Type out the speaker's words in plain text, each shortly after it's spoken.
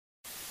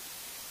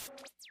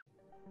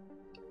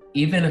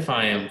even if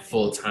I am a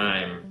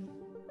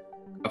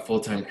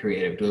full-time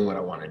creative doing what I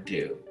want to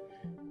do,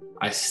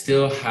 I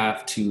still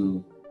have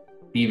to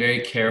be very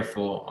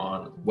careful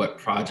on what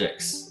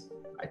projects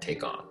I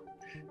take on.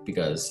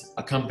 Because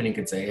a company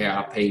could say, hey,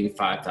 I'll pay you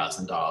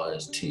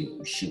 $5,000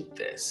 to shoot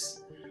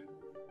this.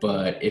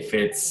 But if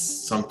it's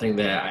something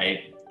that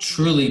I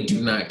truly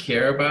do not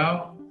care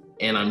about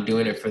and I'm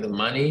doing it for the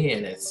money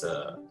and it's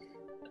a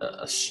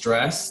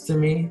stress to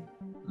me,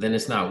 then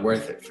it's not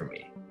worth it for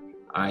me.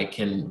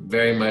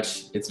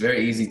 It's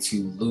very easy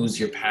to lose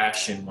your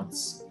passion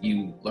once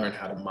you learn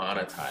how to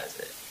monetize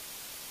it.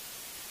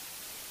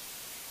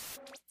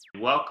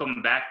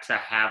 Welcome back to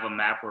Have a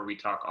Map, where we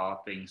talk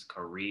all things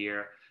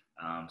career.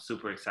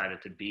 Super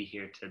excited to be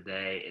here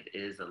today. It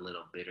is a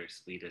little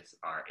bittersweet. It's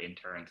our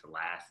intern's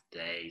last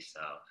day. So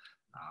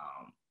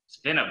it's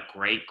been a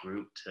great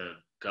group to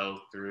go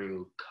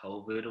through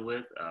COVID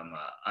with.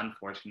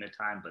 Unfortunate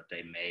time, but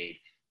they made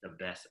the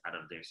best out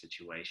of their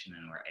situation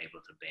and were able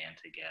to band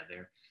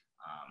together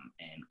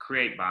and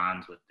create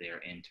bonds with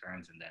their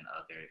interns and then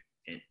other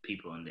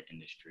people in the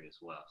industry as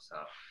well. So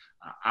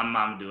I'm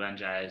Mamadou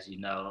Njai, as you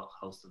know,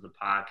 host of the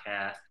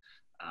podcast,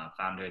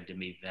 founder of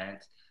Dim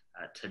Events.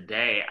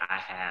 Today I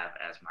have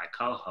as my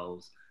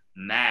co-host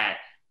Matt.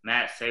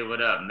 Matt, say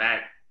what up.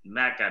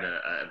 Matt got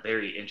a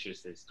very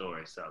interesting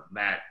story. So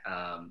Matt,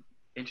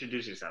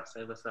 introduce yourself.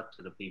 Say what's up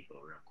to the people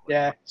real quick.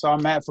 Yeah, so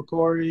I'm Matt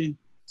Fakori.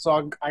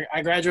 So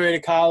I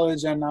graduated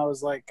college and I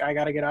was like, I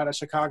got to get out of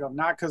Chicago.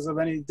 Not because of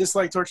any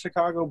dislike towards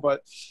Chicago,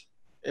 but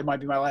it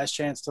might be my last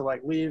chance to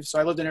like leave. So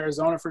I lived in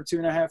Arizona for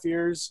 2.5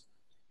 years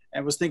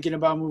and was thinking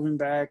about moving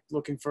back,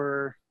 looking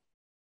for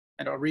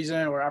a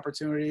reason or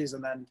opportunities,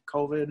 and then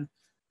COVID.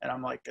 And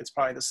I'm like, it's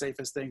probably the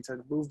safest thing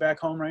to move back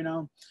home right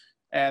now.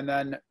 And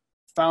then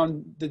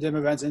found the Dim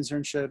Events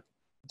internship,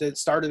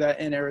 started that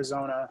in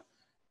Arizona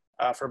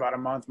for about a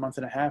month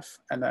and a half,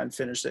 and then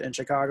finished it in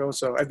Chicago.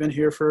 So I've been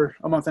here for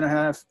a month and a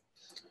half.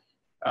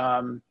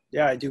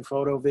 I do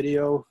photo,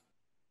 video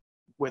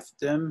with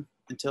Dim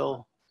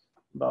until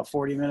about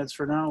 40 minutes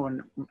from now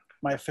when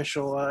my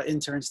official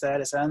intern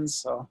status ends.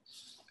 So,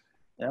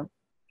 yeah.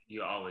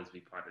 You'll always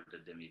be part of the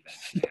Dim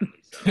Events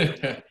family,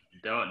 so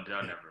don't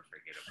ever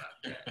forget about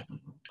that.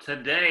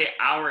 Today,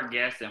 our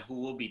guest and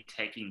who will be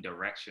taking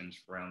directions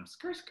from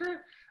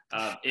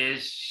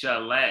is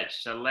Shalette.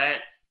 Shalette,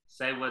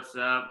 say what's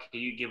up.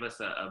 Can you give us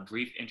a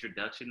brief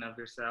introduction of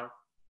yourself?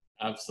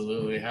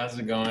 Absolutely. How's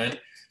it going?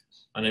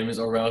 My name is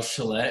Aurel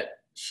Shalette.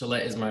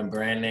 Shalette is my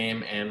brand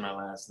name and my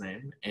last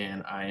name,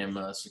 and I am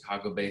a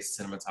Chicago-based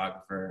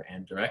cinematographer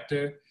and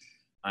director.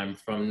 I'm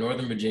from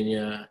Northern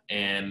Virginia,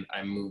 and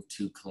I moved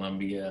to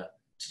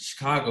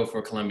Chicago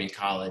for Columbia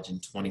College in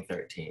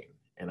 2013,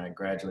 and I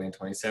graduated in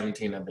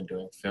 2017. I've been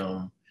doing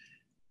film,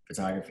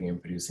 photography,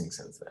 and producing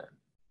since then.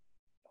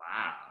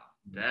 Wow,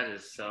 that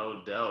is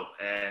so dope.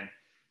 And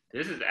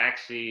this is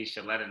actually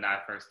Shalette and I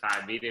first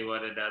time meeting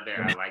one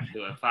another. I like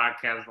doing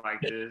podcasts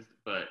like this,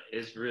 but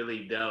it's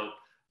really dope.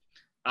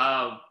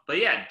 But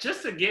yeah,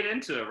 just to get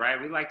into it,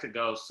 right? We like to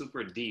go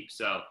super deep.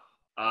 So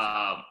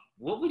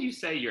what would you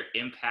say your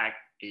impact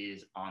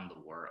is on the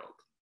world?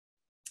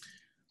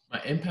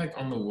 My impact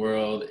on the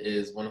world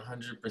is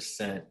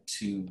 100%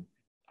 to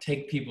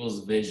take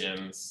people's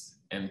visions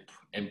and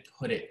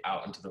put it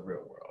out into the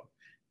real world.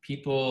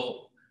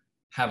 People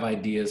have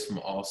ideas from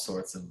all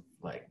sorts of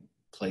like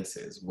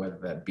places, whether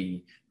that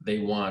be they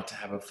want to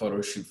have a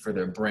photo shoot for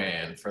their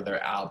brand, for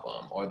their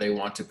album, or they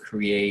want to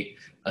create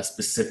a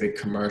specific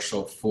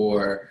commercial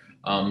for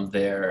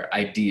their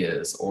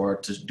ideas, or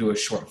to do a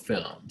short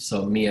film.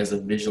 So me as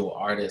a visual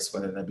artist,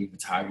 whether that be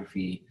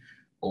photography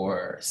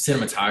or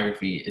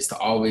cinematography, is to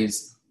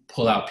always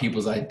pull out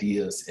people's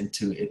ideas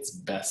into its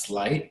best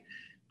light.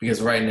 Because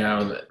right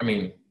now, I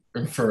mean,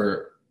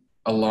 for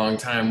a long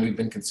time, we've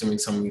been consuming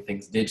so many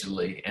things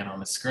digitally and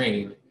on a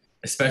screen.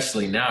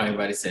 Especially now,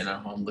 everybody's sitting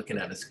at home looking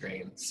at a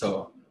screen.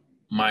 So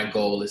my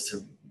goal is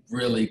to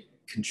really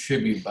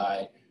contribute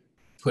by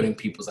putting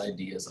people's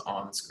ideas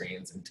on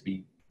screens and to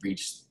be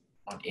reached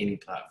on any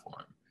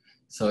platform.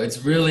 So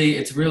it's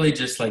really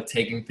just like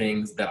taking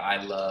things that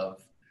I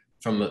love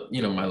from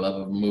my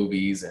love of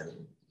movies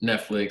and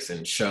Netflix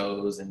and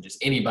shows and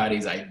just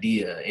anybody's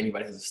idea.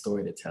 Anybody has a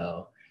story to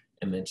tell,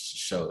 and then just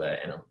show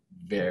that in a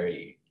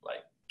very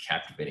like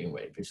captivating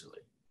way visually.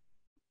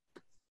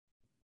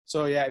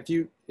 So yeah,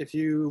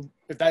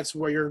 if that's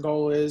what your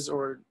goal is,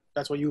 or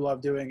that's what you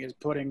love doing, is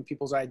putting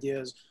people's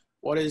ideas,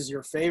 what is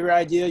your favorite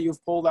idea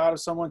you've pulled out of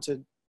someone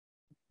to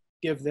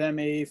give them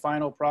a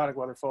final product,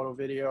 whether photo,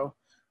 video,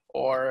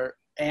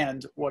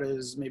 and what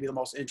is maybe the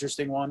most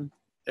interesting one,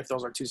 if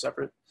those are two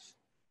separate?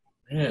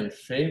 Man,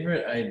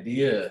 favorite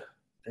idea.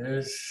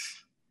 There's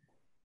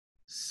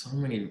so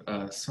many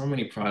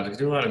projects. I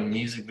do a lot of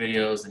music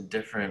videos and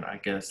different, I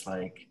guess,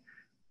 like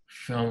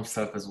film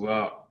stuff as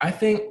well. I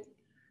think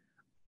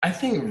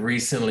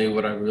recently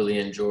what I really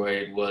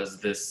enjoyed was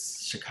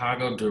this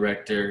Chicago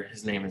director.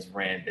 His name is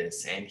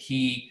Randis, and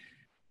he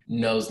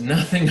knows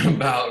nothing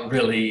about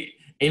really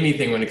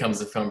anything when it comes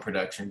to film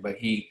production, but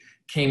he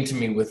came to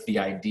me with the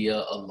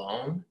idea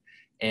alone.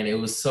 And it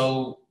was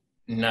so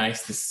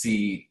nice to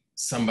see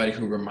somebody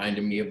who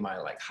reminded me of my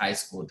like high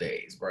school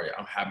days, where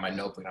I have my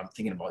notebook and I'm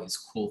thinking of all these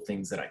cool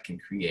things that I can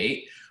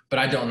create, but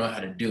I don't know how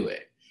to do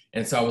it.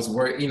 And so I was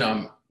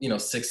I'm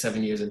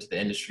 6-7 years into the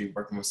industry,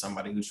 working with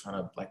somebody who's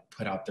trying to like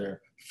put out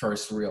their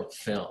first real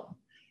film,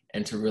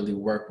 and to really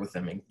work with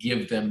them and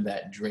give them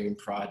that dream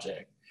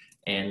project.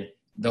 And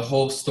the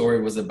whole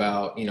story was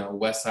about,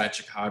 West Side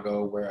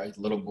Chicago, where a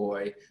little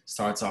boy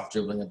starts off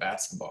dribbling a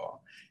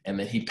basketball, and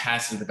then he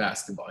passes the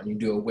basketball, and you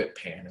do a whip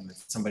pan, and then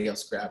somebody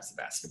else grabs the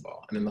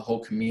basketball, and then the whole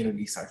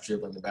community starts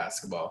dribbling the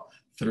basketball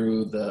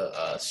through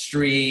the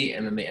street,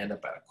 and then they end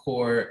up at a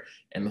court.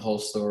 And the whole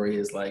story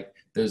is like,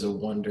 there's a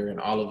wonder in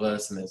all of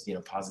us, and there's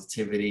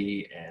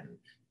positivity, and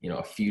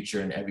a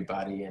future in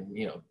everybody, and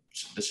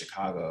the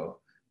Chicago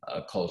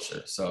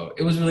culture. So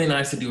it was really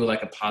nice to do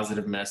like a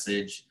positive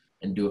message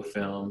and do a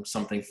film,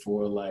 something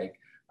for like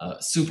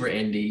super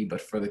indie,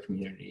 but for the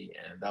community.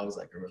 And that was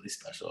like a really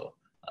special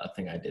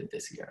thing I did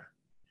this year.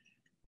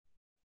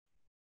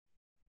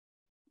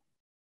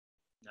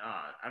 No,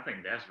 I think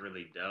that's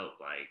really dope.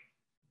 Like,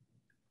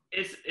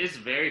 it's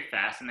very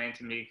fascinating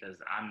to me because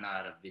I'm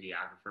not a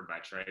videographer by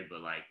trade,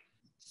 but like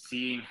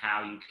seeing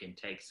how you can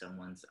take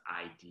someone's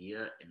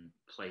idea and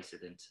place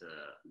it into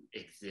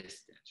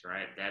existence,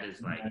 right? That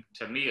is like,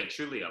 to me,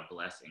 truly a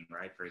blessing,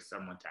 right? For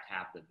someone to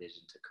have the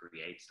vision to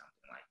create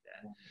something like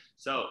that.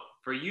 So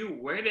for you,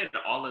 where did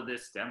all of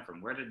this stem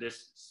from? Where did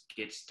this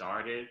get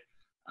started?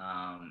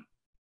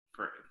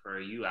 For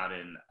you out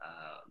in,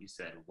 you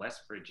said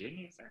West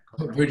Virginia, is that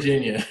correct?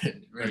 Virginia.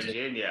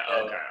 Virginia,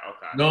 okay.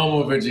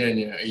 Normal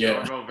Virginia,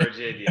 yeah. Normal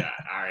Virginia,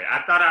 all right.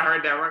 I thought I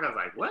heard that wrong. I was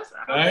like, what's?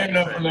 I ain't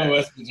know from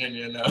West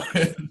Virginia, no.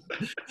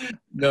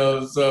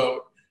 No,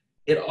 so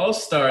it all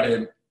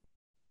started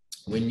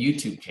when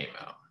YouTube came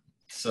out.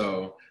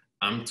 So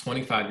I'm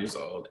 25 years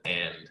old,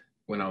 and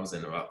when I was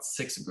in about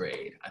 6th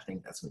grade, I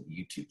think that's when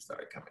YouTube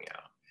started coming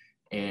out.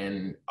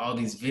 And all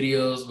these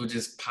videos would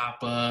just pop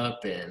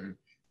up, and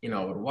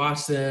I would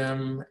watch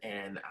them,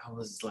 and I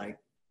was like,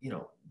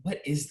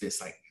 what is this?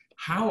 Like,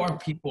 how are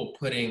people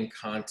putting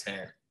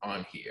content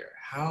on here?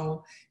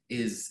 How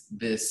is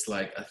this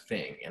like a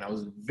thing? And I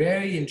was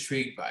very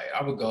intrigued by it.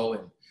 I would go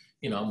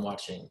and, I'm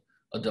watching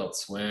Adult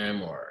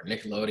Swim or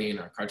Nickelodeon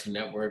or Cartoon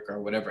Network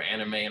or whatever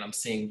anime, and I'm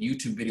seeing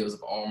YouTube videos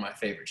of all my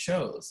favorite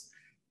shows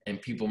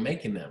and people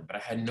making them, but I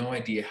had no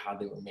idea how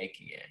they were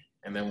making it.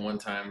 And then one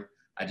time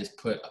I just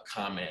put a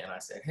comment and I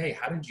said, hey,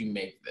 how did you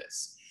make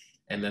this?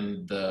 And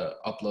then the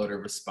uploader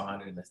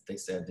responded, and they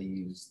said they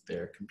used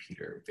their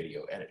computer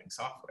video editing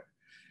software.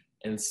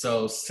 And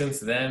so since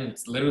then,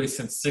 literally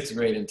since 6th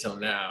grade until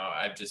now,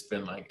 I've just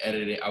been like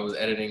editing. I was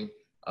editing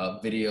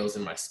videos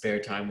in my spare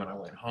time when I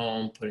went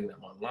home, putting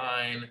them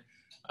online.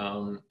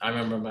 I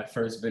remember my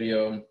first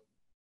video,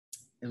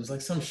 it was like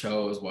some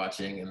show I was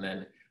watching, and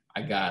then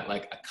I got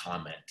like a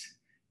comment.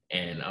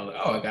 And I was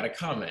like, oh, I got a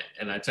comment.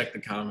 And I checked the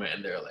comment,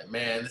 and they're like,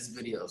 man, this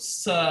video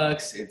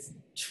sucks. It's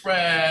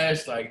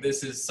trash. Like,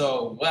 this is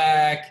so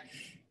whack.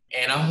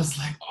 And I was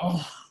like,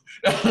 oh,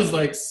 I was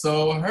like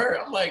so hurt.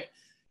 I'm like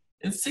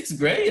in 6th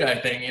grade, I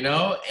think, and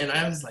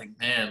I was like,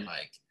 man,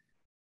 like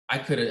I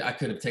could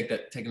have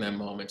taken that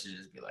moment to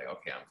just be like,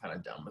 okay, I'm kind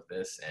of done with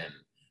this, and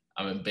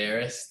I'm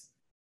embarrassed.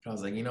 But I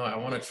was like, I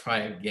want to try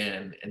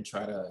again and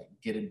try to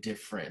get a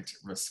different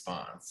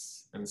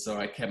response. And so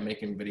I kept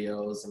making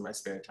videos in my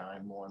spare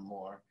time more and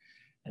more,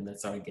 and then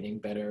started getting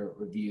better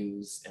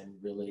reviews and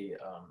really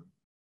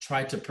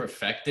tried to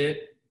perfect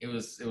it. It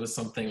was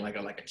something like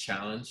a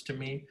challenge to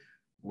me,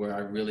 where I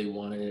really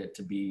wanted it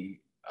to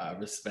be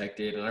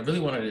respected, and I really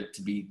wanted it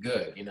to be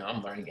good.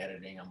 I'm learning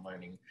editing, I'm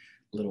learning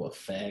little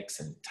effects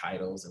and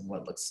titles and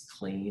what looks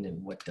clean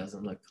and what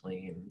doesn't look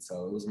clean. And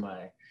so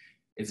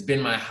it's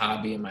been my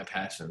hobby and my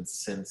passion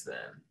since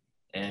then.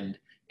 And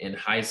in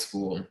high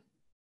school,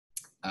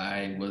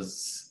 I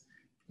was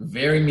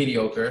very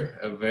mediocre,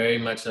 very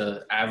much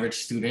an average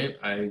student.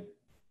 I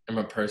am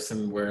a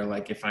person where,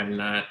 like, if I'm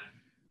not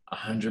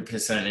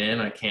 100% in,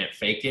 I can't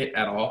fake it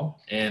at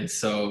all. And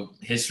so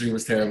history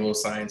was terrible,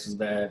 science was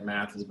bad,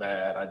 math was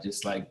bad. I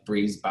just like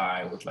breezed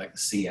by with like a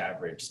C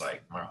average,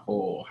 like my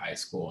whole high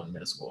school and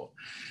middle school.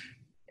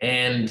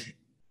 And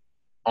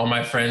all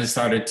my friends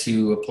started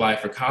to apply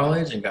for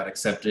college and got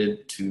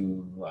accepted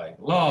to like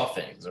law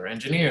things or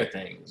engineer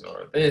things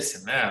or this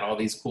and that, all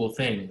these cool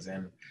things.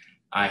 And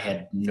I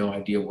had no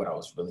idea what I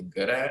was really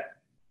good at,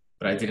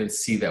 but I didn't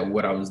see that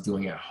what I was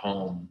doing at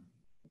home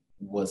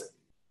was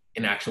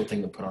an actual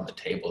thing to put on the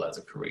table as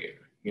a career.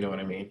 You know what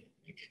I mean?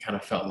 It kind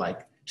of felt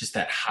like just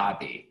that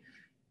hobby.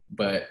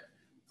 But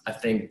I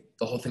think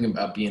the whole thing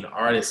about being an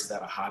artist is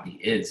that a hobby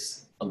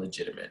is a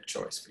legitimate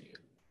choice for you.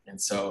 And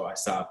so I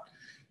stopped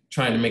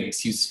trying to make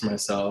excuses for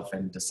myself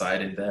and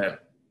decided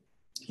that,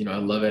 I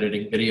love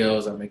editing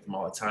videos. I make them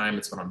all the time.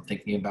 It's what I'm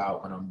thinking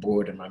about when I'm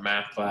bored in my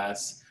math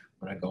class,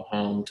 when I go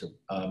home to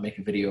make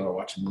a video or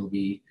watch a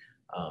movie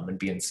and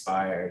be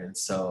inspired. And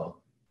so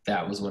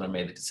that was when I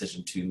made the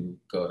decision to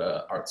go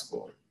to art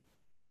school.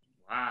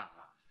 Wow.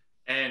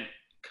 And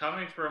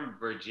coming from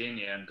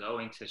Virginia and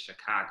going to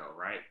Chicago,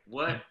 right?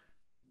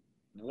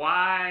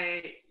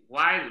 Why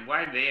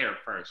why there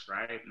first,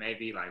 right?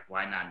 Maybe like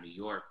why not New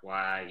York?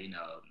 Why,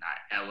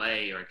 not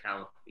LA or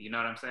California? You know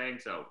what I'm saying?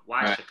 So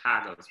why Right.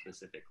 Chicago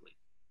specifically?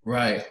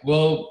 Right.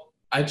 Well,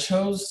 I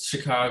chose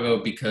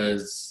Chicago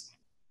because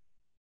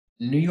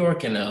New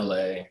York and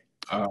LA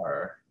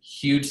are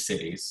huge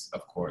cities,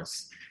 of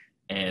course,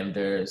 and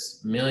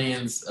there's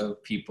millions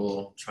of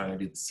people trying to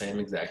do the same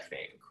exact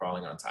thing,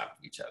 crawling on top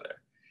of each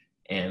other.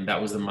 And that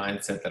was the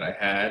mindset that I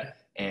had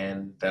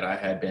and that I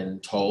had been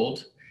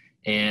told.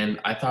 And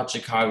I thought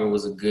Chicago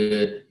was a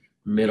good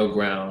middle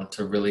ground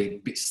to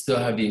really still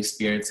have the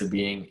experience of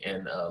being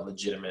in a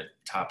legitimate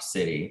top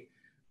city,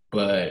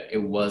 but it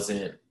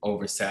wasn't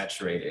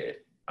oversaturated.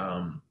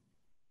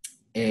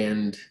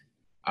 And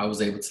I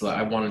was able to,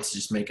 I wanted to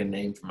just make a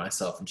name for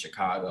myself in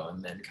Chicago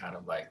and then kind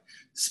of like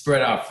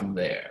spread out from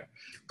there.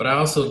 But I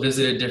also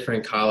visited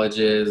different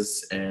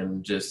colleges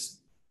and just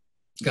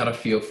got a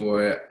feel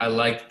for it. I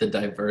liked the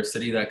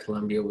diversity that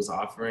Columbia was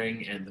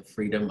offering and the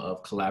freedom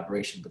of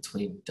collaboration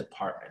between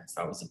departments.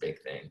 That was a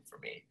big thing for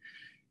me.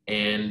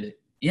 And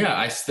yeah,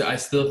 I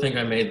still think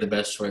I made the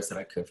best choice that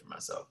I could for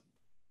myself.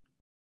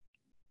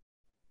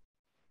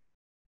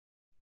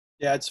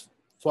 Yeah, it's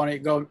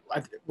funny.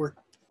 We're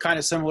kind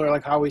of similar,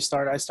 like how we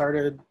started. I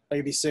started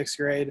maybe sixth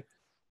grade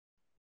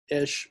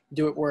ish.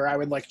 Do it where I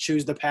would like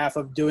choose the path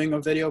of doing a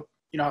video.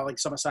 You know, how, like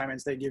some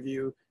assignments they give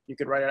you. You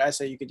could write an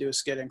essay, you could do a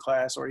skit in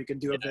class, or you could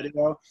do a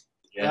video.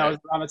 Yeah. That was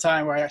around the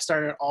time where I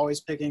started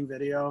always picking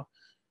video.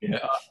 Yeah.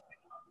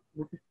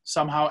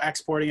 Somehow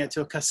exporting it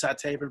to a cassette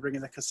tape and bringing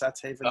the cassette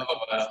tape in.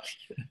 Oh,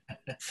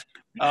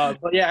 wow.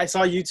 But yeah, I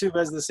saw YouTube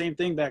as the same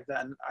thing back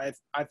then.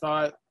 I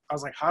thought, I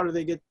was like, how do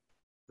they get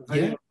the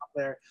video up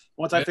there?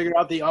 Once I figured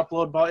out the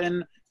upload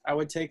button, I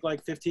would take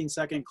like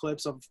 15-second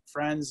clips of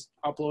friends,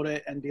 upload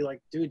it, and be like,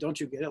 dude, don't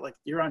you get it? Like,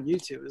 you're on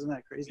YouTube. Isn't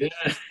that crazy?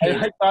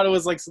 Yeah. I thought it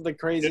was like the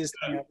craziest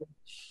thing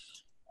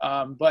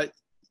ever. But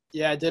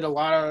yeah, I did a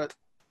lot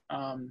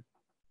of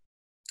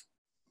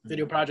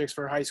video projects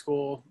for high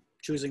school,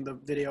 choosing the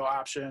video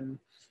option,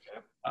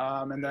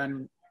 and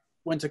then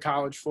went to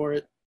college for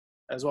it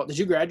as well. Did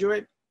you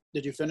graduate?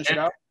 Did you finish it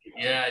out?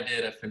 Yeah, I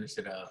did. I finished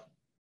it out.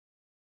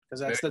 Because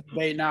that's the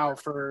debate now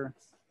for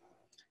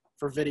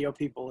video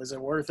people. Is it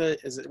worth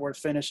it? Is it worth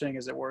finishing?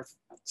 Is it worth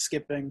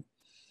skipping?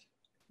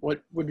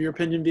 What would your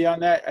opinion be on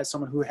that as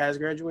someone who has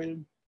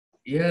graduated?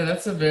 Yeah,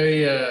 that's a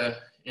very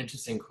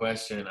interesting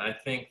question. I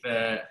think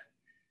that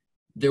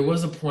there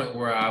was a point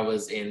where I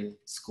was in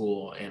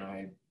school and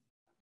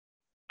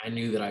I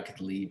knew that I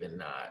could leave and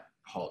not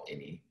halt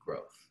any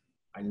growth.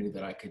 I knew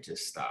that I could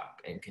just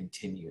stop and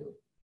continue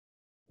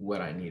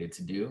what I needed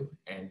to do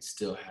and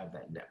still have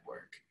that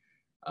network.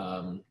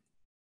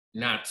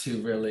 Not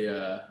to really,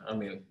 I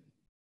mean,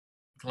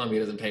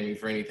 Columbia doesn't pay me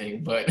for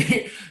anything, but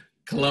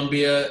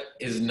Columbia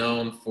is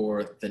known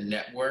for the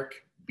network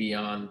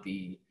beyond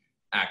the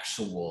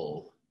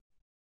actual,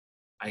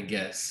 I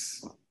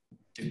guess,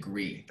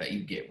 degree that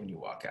you get when you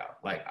walk out.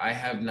 Like, I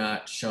have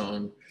not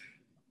shown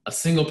a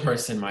single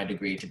person my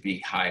degree to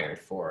be hired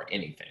for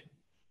anything.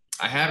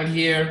 I have it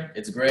here.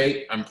 It's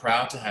great. I'm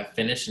proud to have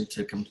finished and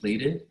to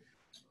complete it.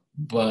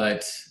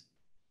 But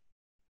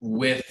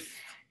with,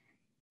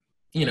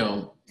 you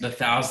know, the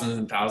thousands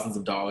and thousands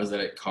of dollars that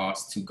it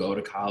costs to go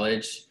to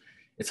college,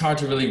 it's hard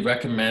to really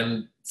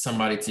recommend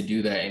somebody to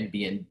do that and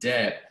be in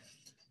debt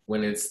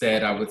when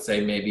instead I would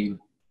say maybe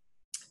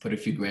put a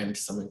few grand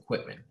into some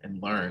equipment and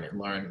learn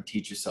and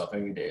teach yourself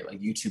every day. Like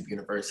YouTube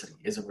University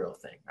is a real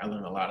thing. I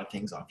learned a lot of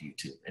things off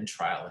YouTube and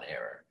trial and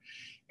error.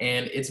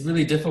 And it's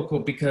really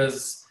difficult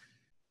because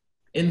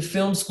in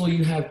film school,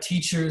 you have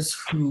teachers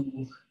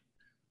who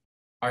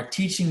are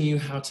teaching you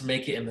how to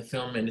make it in the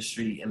film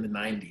industry in the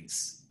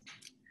 90s.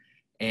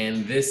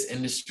 And this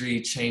industry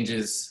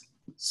changes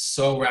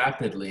so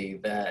rapidly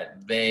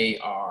that they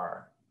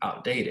are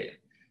outdated.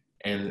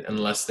 And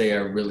unless they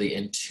are really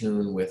in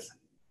tune with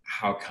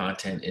how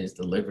content is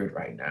delivered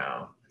right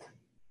now,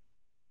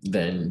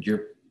 then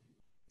you're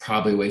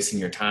probably wasting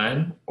your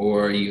time,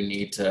 or you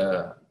need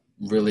to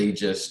really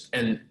just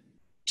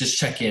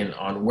check in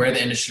on where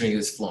the industry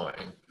is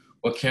flowing,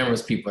 what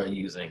cameras people are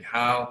using,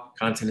 how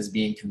content is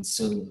being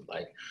consumed.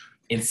 Like,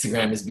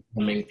 Instagram is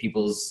becoming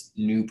people's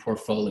new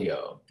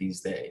portfolio these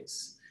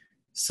days.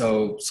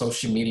 So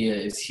social media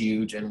is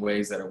huge in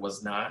ways that it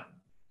was not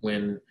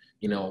when,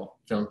 you know,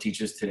 film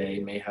teachers today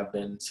may have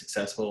been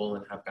successful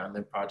and have gotten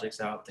their projects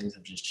out. Things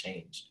have just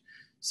changed.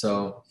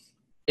 So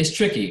it's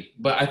tricky,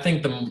 but I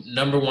think the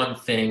number one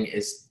thing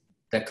is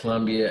that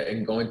Columbia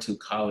and going to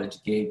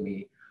college gave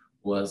me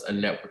was a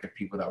network of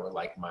people that were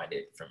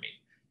like-minded for me.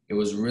 It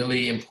was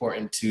really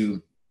important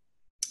to,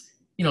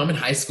 you know, I'm in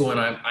high school and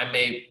I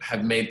may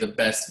have made the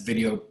best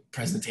video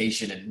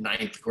presentation in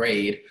 9th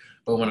grade,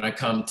 but when I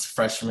come to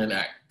freshman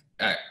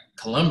at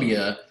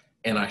Columbia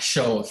and I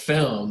show a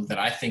film that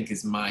I think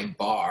is my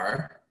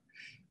bar,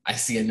 I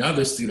see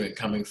another student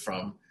coming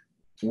from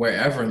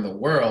wherever in the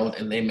world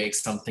and they make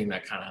something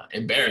that kind of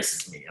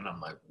embarrasses me. And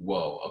I'm like,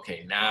 whoa,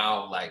 okay,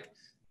 now like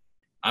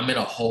I'm in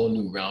a whole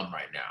new realm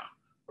right now.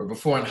 Where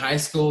before in high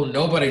school,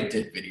 nobody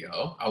did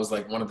video. I was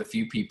like one of the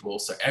few people.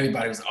 So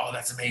everybody was, oh,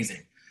 that's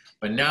amazing.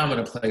 But now I'm in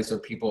a place where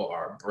people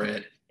are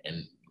bred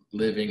and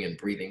living and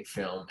breathing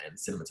film and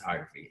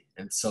cinematography.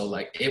 And so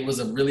like it was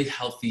a really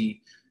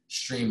healthy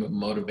stream of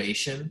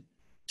motivation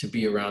to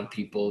be around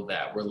people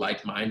that were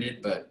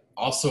like-minded, but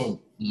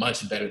also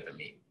much better than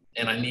me.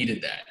 And I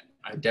needed that.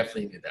 I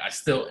definitely needed that. I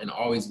still and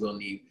always will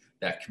need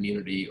that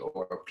community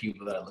or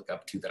people that I look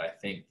up to that I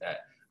think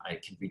that I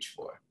can reach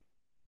for.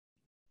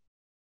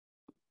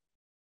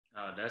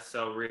 Oh, that's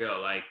so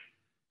real. Like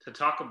to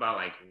talk about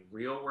like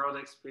real world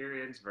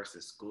experience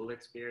versus school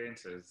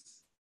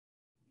experiences,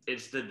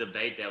 it's the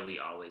debate that we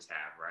always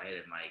have, right?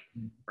 And like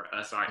for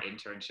us, our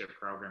internship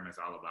program is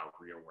all about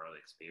real world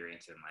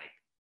experience and like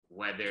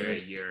whether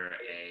you're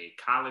a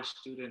college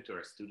student or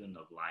a student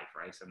of life,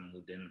 right? Someone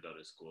who didn't go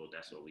to school,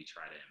 that's what we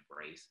try to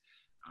embrace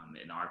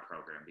in our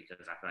program because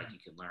I feel like you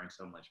can learn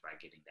so much by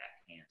getting that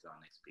hands-on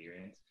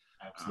experience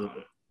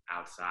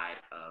outside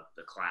of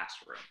the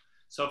classroom.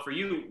 So for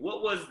you,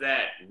 what was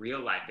that real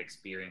life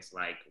experience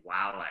like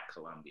while at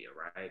Columbia,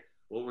 right?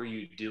 What were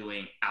you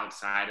doing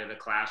outside of the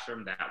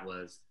classroom that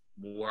was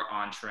more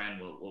on trend?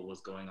 What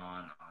was going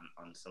on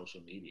social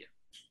media?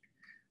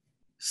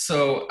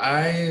 So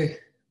I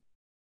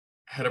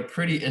had a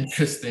pretty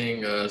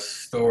interesting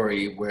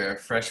story where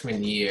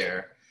freshman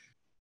year,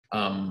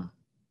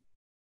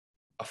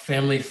 a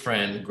family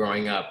friend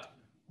growing up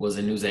was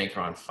a news anchor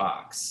on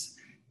Fox.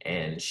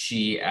 And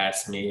she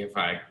asked me if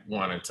I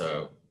wanted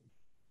to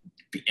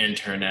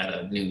intern at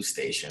a news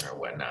station or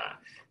whatnot.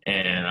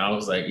 And I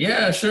was like,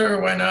 yeah,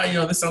 sure, why not? You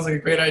know, this sounds like a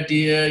great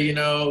idea, you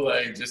know,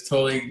 like just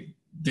totally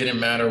didn't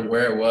matter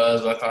where it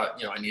was. I thought,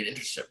 you know, I need an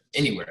internship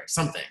anywhere,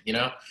 something, you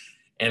know?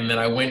 And then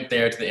I went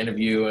there to the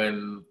interview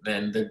and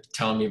then they're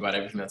telling me about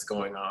everything that's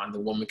going on. The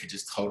woman could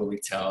just totally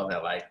tell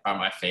that like by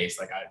my face,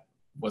 like I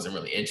wasn't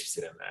really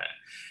interested in that.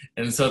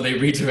 And so they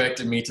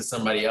redirected me to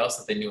somebody else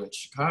that they knew in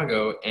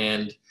Chicago.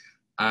 And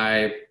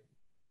I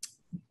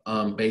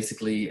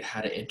basically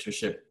had an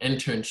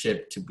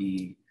internship to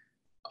be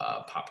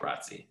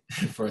paparazzi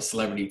for a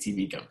celebrity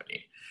TV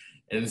company.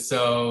 And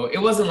so it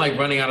wasn't like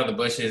running out of the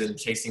bushes and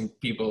chasing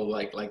people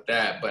like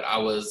that, but I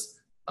was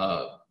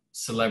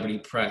celebrity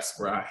press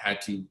where I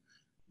had to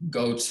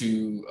go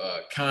to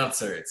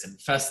concerts and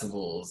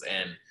festivals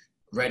and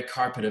red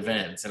carpet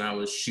events. And I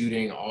was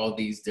shooting all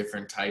these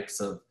different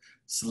types of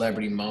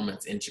celebrity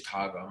moments in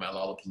Chicago. I'm at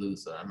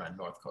Lollapalooza, I'm at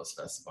North Coast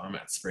Festival, I'm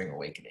at Spring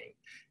Awakening.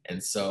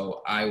 And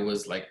so I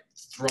was like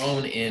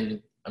thrown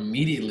in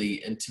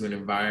immediately into an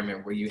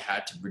environment where you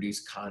had to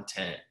produce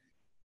content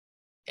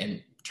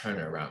and turn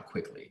it around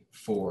quickly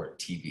for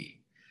TV.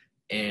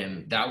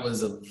 And that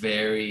was a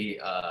very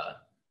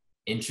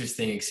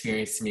interesting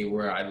experience to me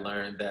where I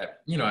learned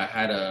that, you know,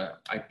 I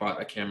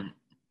bought a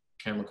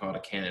camera called a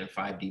Canon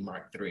 5D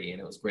Mark III,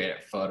 and it was great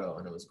at photo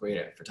and it was great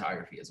at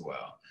photography as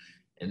well.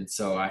 And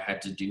so I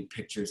had to do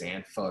pictures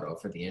and photo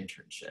for the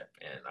internship.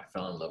 And I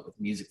fell in love with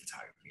music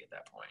photography at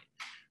that point,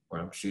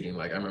 where I'm shooting,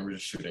 like, I remember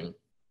just shooting,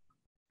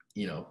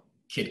 you know,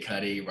 Kid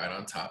Cudi right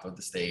on top of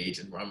the stage,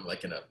 and where I'm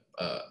like in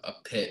a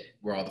pit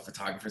where all the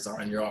photographers are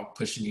and you're all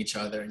pushing each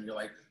other and you're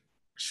like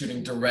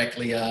shooting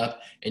directly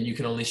up, and you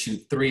can only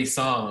shoot 3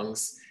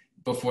 songs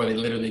before they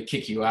literally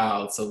kick you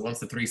out. So once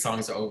the 3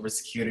 songs are over,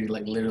 security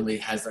like literally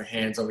has their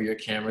hands over your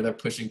camera. They're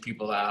pushing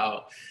people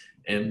out.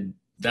 And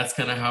that's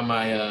kind of how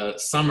my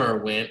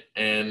summer went.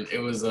 And it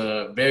was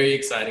a very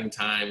exciting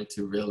time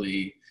to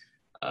really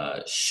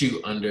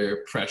shoot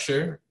under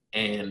pressure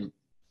and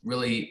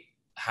really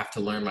have to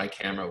learn my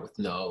camera with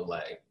no,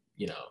 like,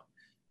 you know,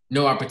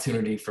 no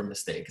opportunity for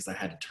mistake because I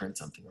had to turn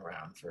something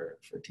around for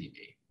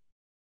TV.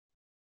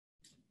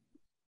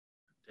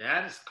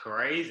 That is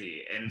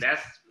crazy. And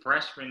that's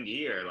freshman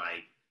year,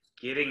 like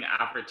getting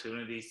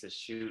opportunities to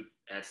shoot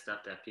at stuff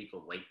that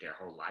people wait their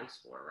whole lives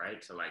for,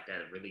 right? So like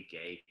that really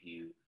gave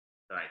you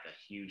like a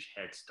huge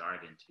head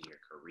start into your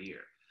career.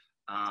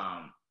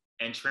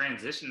 And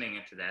transitioning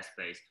into that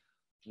space,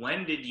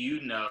 when did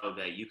you know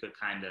that you could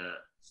kind of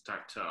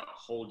start to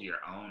hold your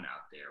own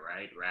out there,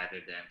 right? Rather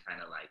than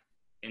kind of like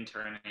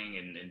interning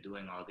and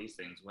doing all these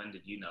things. When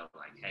did you know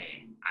like,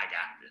 hey, I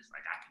got this,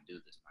 like I can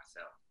do this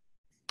myself?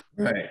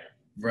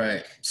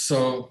 Right.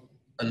 So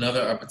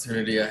another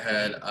opportunity I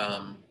had,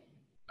 I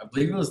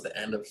believe it was the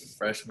end of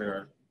freshman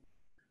or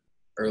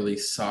early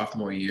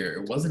sophomore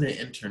year. It wasn't an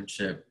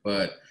internship,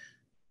 but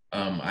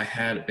I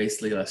had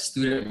basically a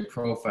student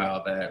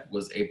profile that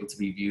was able to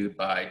be viewed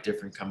by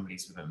different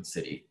companies within the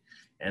city.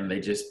 And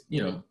they just,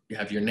 you know, you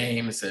have your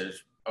name, it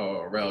says,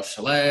 oh, Aurel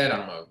Chalet,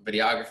 I'm a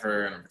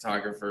videographer and a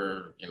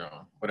photographer, you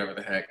know, whatever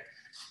the heck.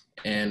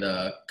 And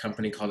a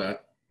company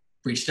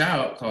reached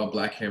out called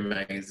Black Hair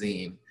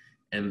Magazine,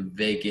 and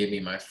they gave me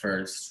my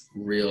first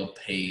real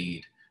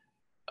paid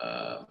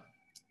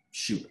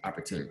shoot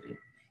opportunity.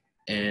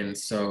 And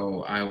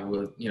so I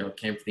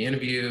came for the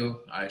interview,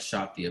 I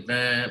shot the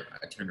event,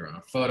 I turned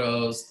around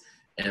photos,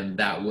 and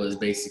that was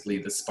basically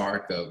the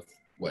spark of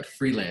what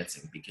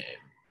freelancing became.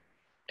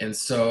 And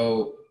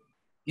so,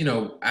 you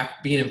know, after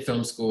being in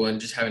film school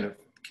and just having a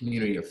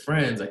community of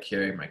friends, I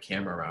carry my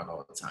camera around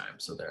all the time.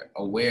 So they're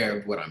aware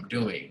of what I'm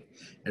doing.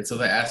 And so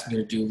they asked me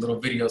to do little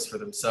videos for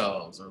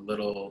themselves or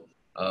little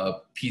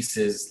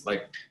pieces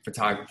like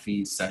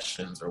photography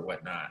sessions or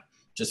whatnot,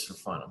 just for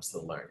fun. I'm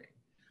still learning.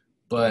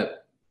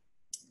 But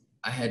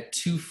I had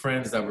two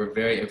friends that were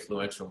very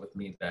influential with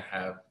me that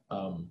have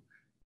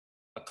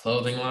a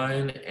clothing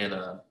line and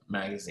a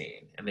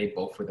magazine, and they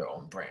both were their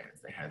own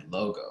brands. They had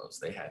logos,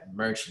 they had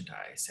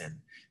merchandise, and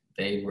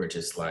they were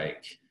just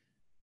like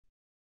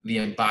the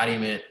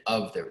embodiment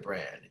of their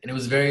brand. And it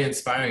was very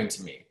inspiring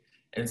to me.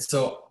 And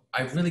so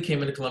I really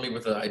came into Columbia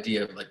with the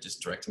idea of like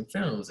just directing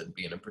films and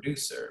being a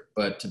producer.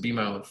 But to be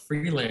my own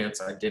freelance,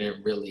 I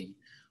didn't really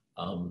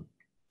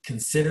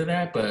consider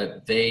that,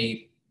 but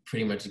they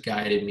pretty much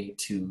guided me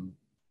to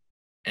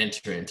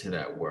enter into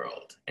that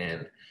world.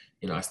 And,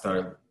 you know, I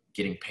started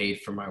getting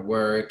paid for my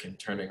work and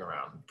turning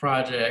around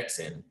projects.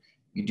 And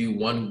you do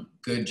one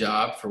good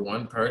job for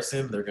one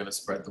person, they're going to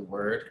spread the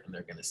word and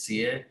they're going to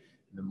see it.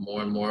 And then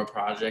more and more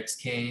projects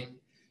came.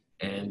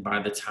 And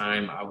by the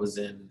time I was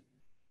in,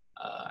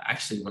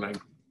 actually when I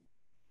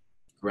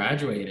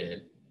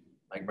graduated,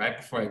 like right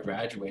before I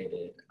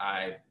graduated,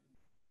 I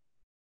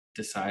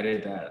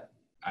decided that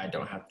I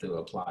don't have to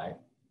apply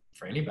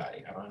for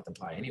anybody. I don't have to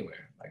apply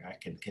anywhere. Like I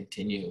can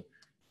continue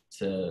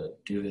to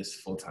do this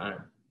full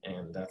time.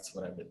 And that's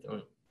what I've been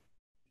doing.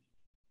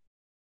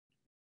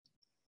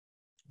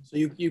 So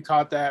you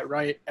caught that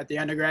right at the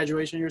end of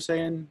graduation, you're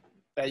saying?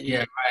 That you, yeah,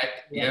 right.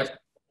 Yep.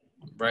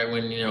 Right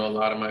when, you know, a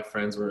lot of my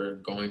friends were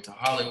going to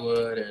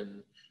Hollywood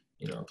and,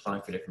 you know,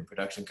 applying for different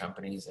production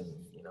companies and,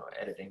 you know,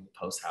 editing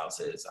post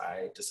houses,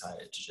 I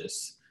decided to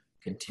just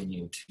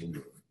continue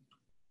to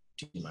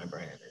do my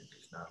brand and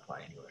just not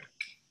apply anywhere.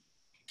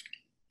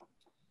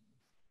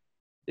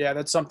 Yeah,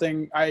 that's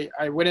something I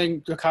went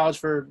into college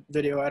for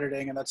video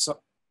editing, and that's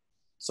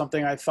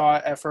something I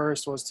thought at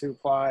first was to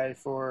apply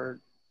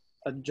for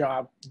a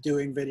job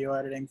doing video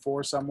editing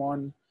for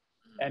someone.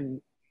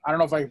 And I don't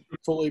know if I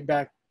fully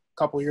back a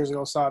couple of years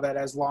ago saw that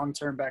as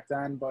long-term back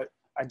then, but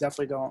I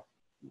definitely don't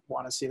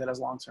want to see that as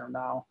long-term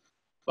now.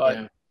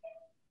 But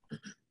yeah.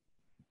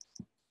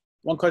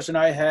 One question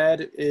I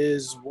had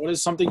is, what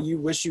is something you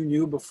wish you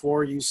knew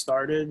before you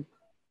started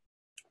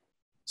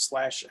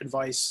 /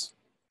 advice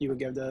you would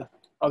give to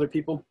other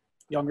people,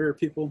 younger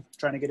people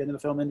trying to get into the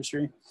film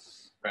industry?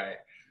 Right.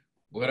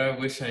 What I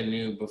wish I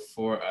knew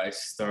before I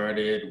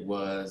started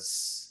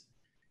was,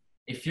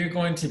 if you're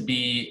going to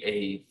be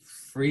a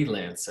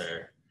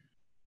freelancer,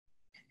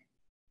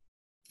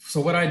 so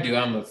what I do,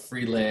 I'm a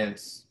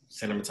freelance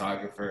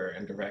cinematographer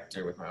and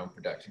director with my own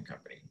production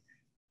company.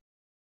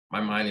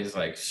 My mind is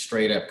like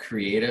straight up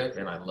creative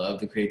and I love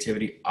the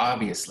creativity,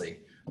 obviously,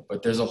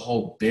 but there's a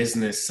whole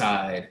business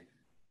side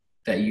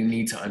that you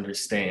need to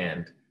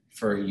understand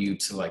for you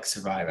to like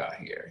survive out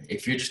here.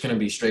 If you're just going to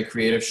be straight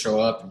creative, show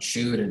up and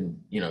shoot and,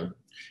 you know,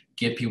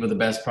 give people the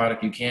best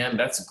product you can,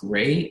 that's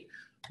great.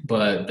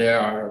 But there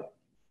are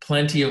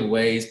plenty of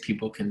ways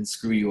people can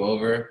screw you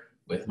over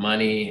with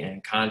money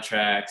and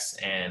contracts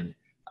and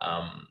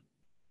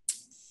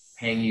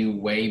paying you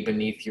way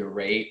beneath your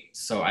rate.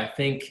 So I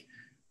think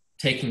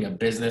taking a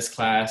business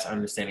class,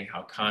 understanding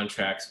how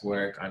contracts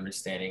work,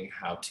 understanding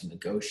how to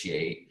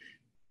negotiate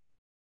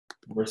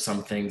were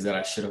some things that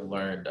I should have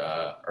learned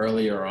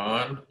earlier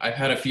on. I've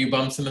had a few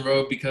bumps in the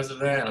road because of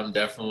that, and I'm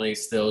definitely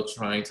still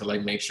trying to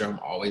like make sure I'm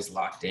always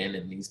locked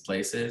in these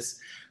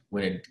places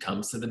when it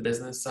comes to the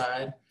business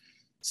side.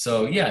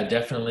 So yeah,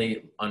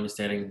 definitely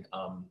understanding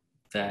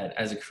that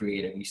as a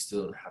creative, you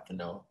still have to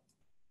know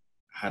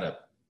how to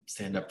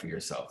stand up for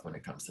yourself when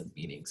it comes to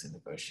meetings and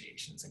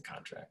negotiations and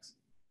contracts.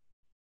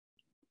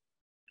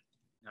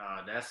 Oh,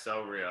 that's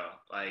so real.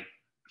 Like,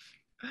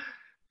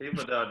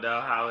 people don't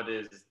know how it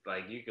is.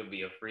 Like, you could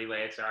be a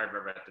freelancer. I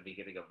remember at the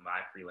beginning of my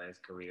freelance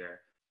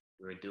career,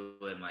 we were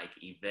doing like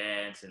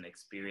events and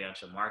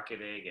experiential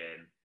marketing.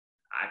 And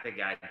I think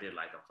I did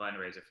like a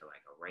fundraiser for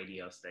like a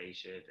radio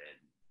station. And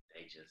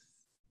they just,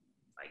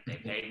 like, they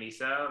paid me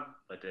some,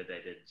 but then they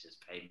didn't just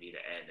pay me to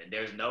end. And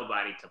there's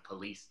nobody to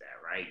police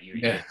that, right? You're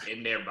just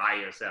in there by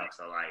yourself.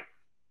 So, like,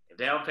 if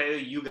they don't pay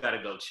you, you got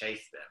to go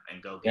chase them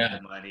and go get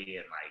the money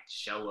and like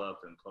show up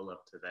and pull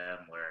up to them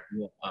where,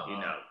 you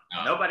know,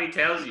 nobody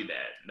tells you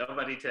that.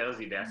 Nobody tells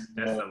you that's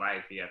the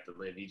life you have to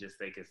live. You just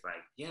think it's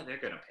like, yeah, they're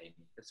going to pay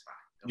me. It's fine.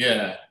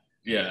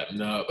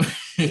 No,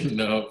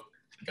 no.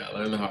 Got to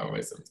learn the hard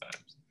way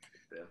sometimes.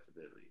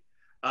 Definitely.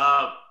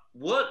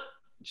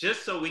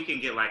 Just so we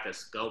can get like a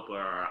scope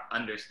or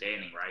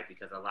understanding, right?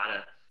 Because a lot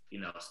of, you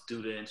know,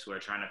 students who are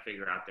trying to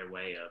figure out their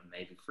way of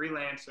maybe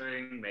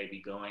freelancing,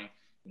 maybe going,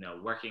 you know,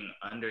 working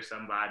under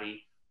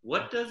somebody.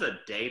 What does a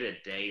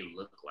day-to-day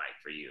look like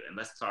for you? And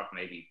let's talk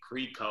maybe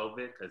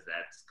pre-COVID, because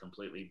that's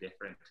completely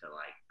different to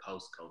like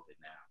post-COVID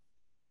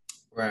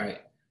now.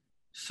 Right.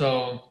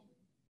 So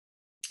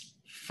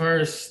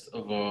first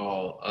of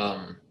all,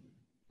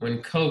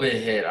 when COVID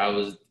hit,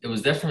 it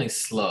was definitely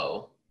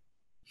slow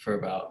for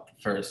about the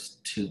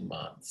first 2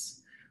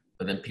 months,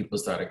 but then people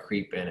started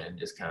creeping and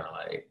just kind of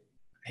like,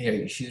 hey, are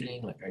you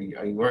shooting? Like, are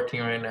you working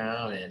right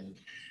now? And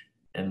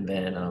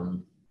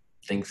then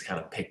things kind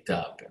of picked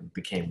up and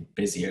became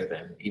busier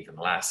than even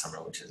last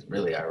summer, which is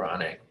really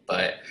ironic.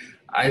 But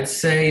I'd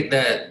say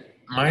that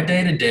my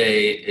day to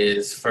day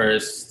is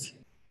first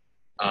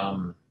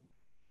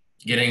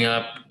getting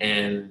up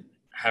and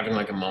having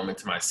like a moment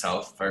to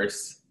myself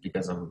first,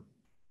 because I'm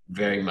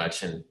very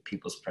much in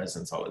people's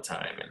presence all the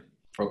time and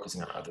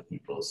focusing on other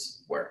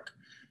people's work.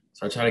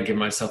 So I try to give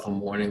myself a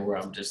morning where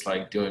I'm just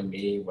like doing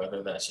me,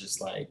 whether that's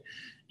just like,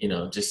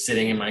 just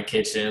sitting in my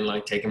kitchen,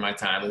 like taking my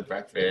time with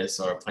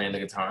breakfast, or playing the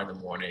guitar in the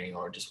morning,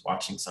 or just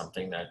watching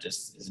something that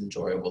just is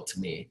enjoyable to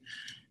me.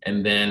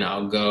 And then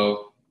I'll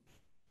go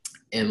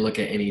and look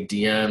at any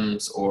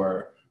DMs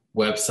or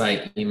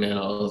website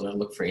emails, or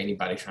look for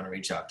anybody trying to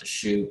reach out to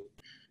shoot.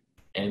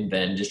 And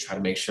then just try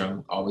to make sure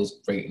I'm always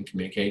great in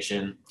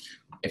communication.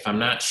 If I'm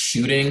not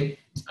shooting,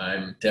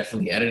 I'm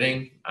definitely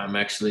editing. I'm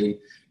actually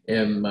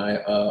in my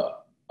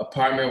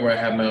apartment where I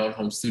have my own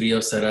home studio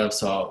set up.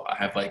 So I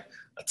have like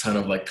a ton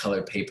of like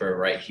colored paper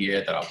right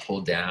here that I'll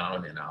pull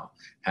down, and I'll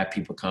have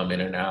people come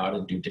in and out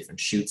and do different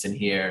shoots in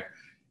here.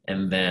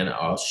 And then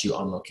I'll shoot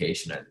on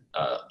location at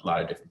a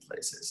lot of different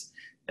places.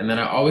 And then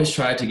I always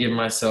try to give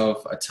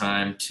myself a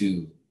time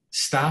to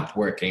stop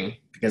working,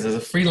 because as a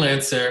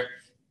freelancer,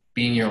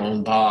 being your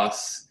own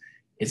boss,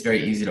 it's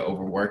very easy to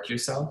overwork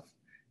yourself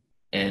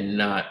and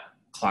not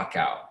clock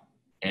out.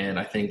 And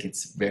I think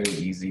it's very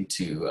easy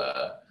to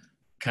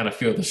kind of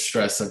feel the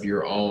stress of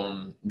your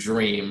own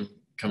dream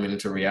coming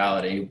into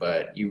reality,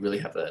 but you really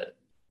have to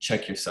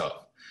check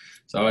yourself.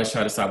 So I always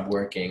try to stop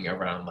working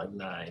around like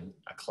 9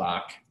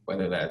 o'clock,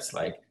 whether that's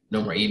like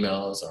no more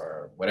emails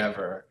or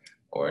whatever,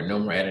 or no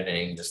more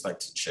editing, just like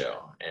to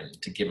chill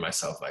and to give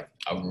myself like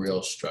a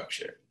real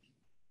structure.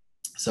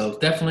 So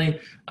definitely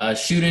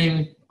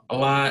shooting a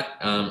lot,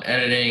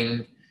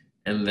 editing,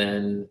 and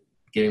then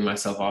giving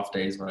myself off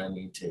days when I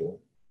need to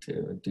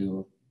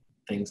do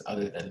things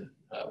other than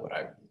what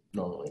I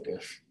normally do.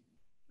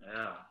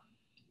 Yeah.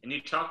 And you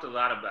talked a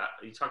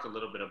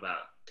little bit about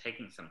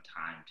taking some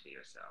time to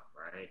yourself,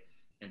 right?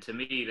 And to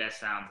me, that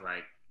sounds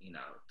like,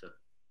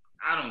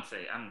 I don't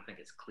think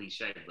it's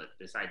cliche, but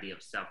this idea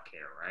of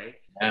self-care, right?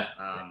 Yeah.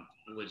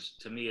 Which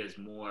to me is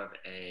more of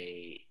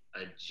a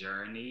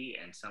journey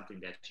and something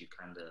that you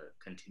kind of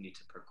continue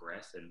to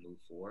progress and move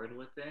forward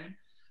within.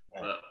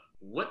 Yeah. But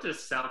what does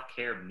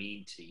self-care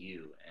mean to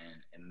you,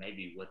 and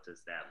maybe what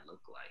does that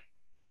look like?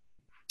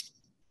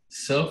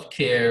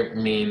 Self-care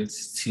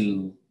means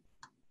to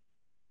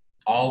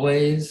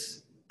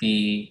always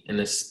be in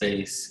a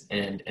space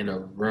and in a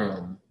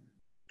room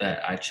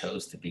that I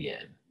chose to be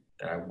in,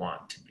 that I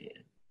want to be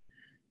in.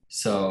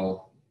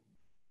 So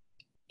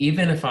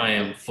even if I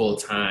am a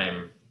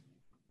full-time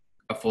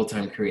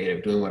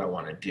creative doing what I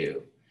want to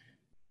do,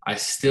 I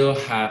still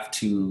have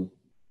to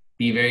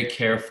be very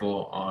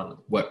careful on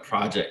what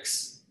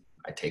projects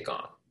I take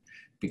on,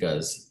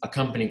 because a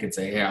company could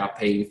say, hey, I'll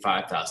pay you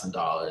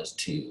 $5,000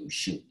 to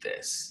shoot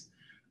this.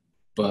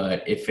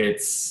 But if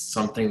it's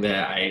something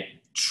that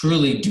I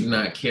truly do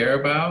not care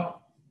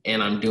about,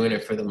 and I'm doing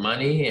it for the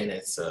money, and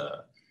it's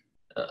a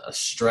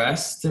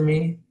stress to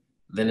me,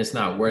 then it's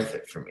not worth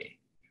it for me.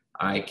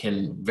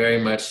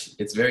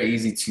 It's very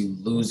easy to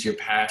lose your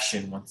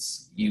passion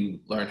once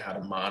you learn how to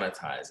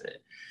monetize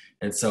it.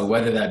 And so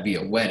whether that be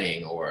a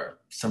wedding or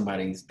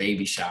somebody's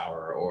baby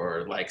shower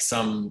or like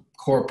some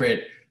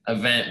corporate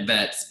event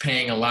that's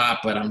paying a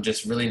lot, but I'm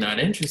just really not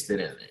interested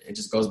in it. It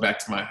just goes back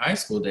to my high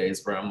school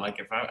days where I'm like,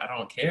 if I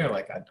don't care,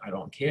 like I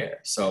don't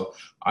care. So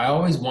I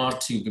always want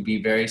to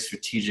be very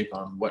strategic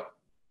on what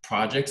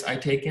projects I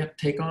take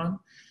on.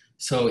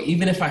 So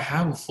even if I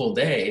have a full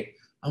day,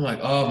 I'm like,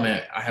 oh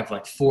man, I have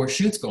like 4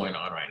 shoots going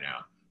on right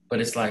now. But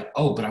it's like,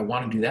 oh, but I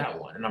want to do that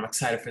one. And I'm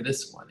excited for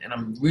this one. And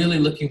I'm really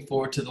looking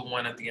forward to the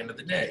one at the end of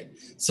the day.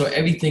 So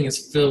everything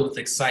is filled with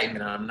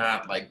excitement. I'm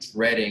not like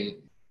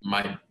dreading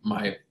my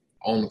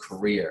own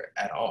career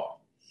at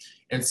all.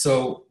 And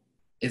so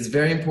it's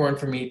very important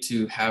for me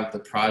to have the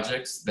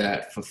projects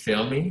that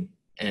fulfill me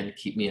and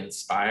keep me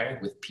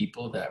inspired with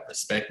people that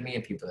respect me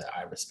and people that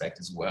I respect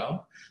as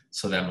well,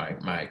 so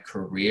that my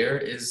career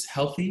is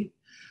healthy,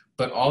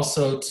 but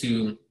also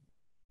to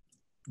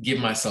give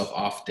myself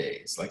off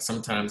days. Like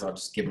sometimes I'll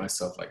just give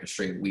myself like a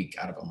straight week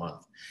out of a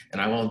month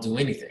and I won't do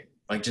anything,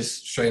 like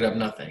just straight up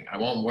nothing. I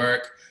won't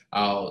work.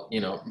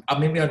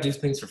 Maybe I'll do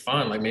things for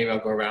fun. Like maybe I'll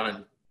go around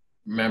and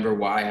remember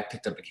why I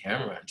picked up a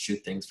camera and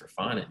shoot things for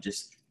fun and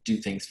just do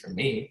things for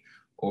me.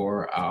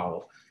 Or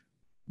I'll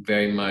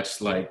very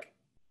much like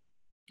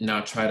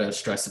not try to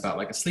stress about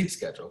like a sleep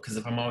schedule. Because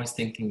if I'm always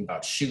thinking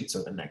about shoots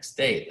or the next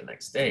day and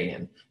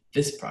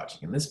this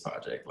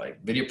project,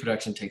 like video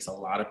production takes a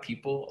lot of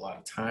people, a lot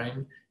of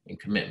time and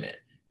commitment.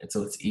 And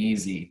so it's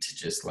easy to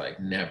just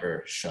like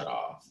never shut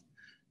off.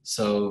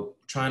 So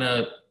trying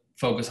to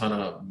focus on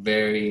a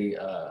very,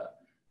 I'd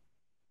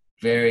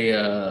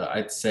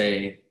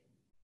say,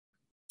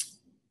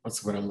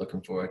 what's the word I'm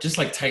looking for? Just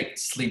like tight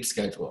sleep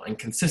schedule and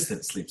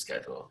consistent sleep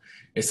schedule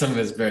is something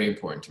that's very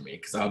important to me,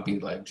 because I'll be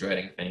like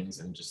dreading things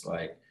and just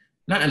like,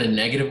 not in a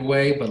negative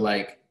way, but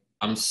like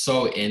I'm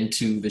so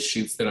into the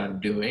shoots that I'm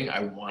doing. I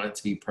want it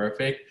to be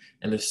perfect.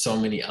 And there's so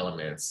many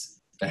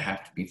elements that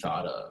have to be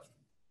thought of.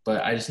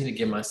 But I just need to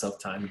give myself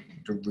time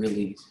to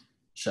really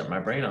shut my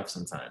brain off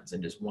sometimes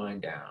and just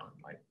wind down,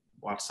 like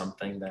watch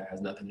something that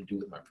has nothing to do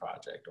with my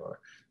project, or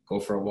go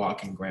for a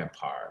walk in Grant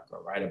Park,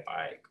 or ride a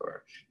bike,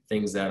 or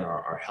things that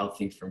are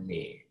healthy for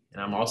me.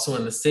 And I'm also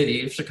in the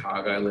city of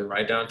Chicago. I live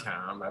right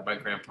downtown, right by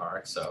Grant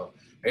Park. So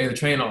I hear the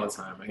train all the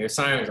time. I hear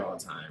sirens all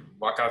the time.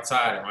 Walk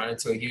outside, I run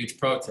into a huge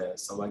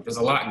protest. So like there's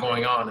a lot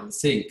going on in the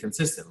city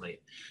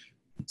consistently.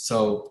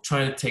 So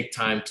trying to take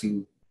time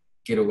to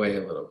get away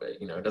a little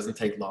bit. You know, it doesn't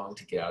take long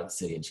to get out of the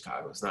city in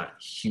Chicago. It's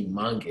not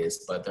humongous,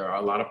 but there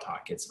are a lot of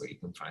pockets where you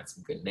can find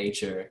some good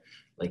nature.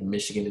 Like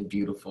Michigan is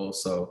beautiful.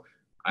 So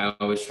I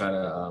always try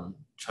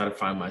to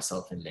find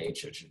myself in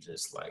nature to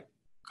just like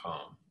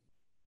calm.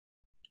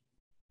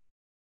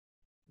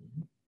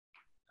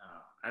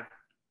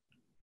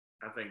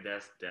 I think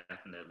that's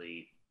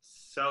definitely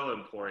so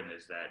important,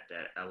 is that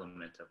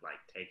element of like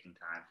taking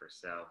time for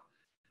self,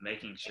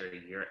 making sure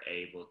you're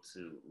able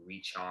to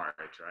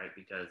recharge, right?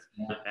 Because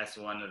that's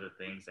one of the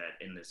things that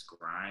in this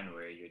grind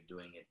where you're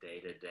doing it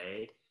day to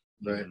day,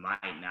 you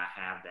might not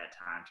have that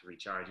time to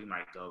recharge. You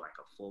might go like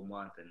a full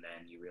month and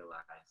then you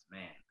realize,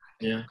 man, I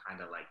think I'm kind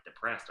of like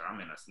depressed, or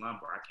I'm in a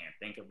slump, or I can't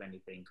think of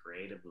anything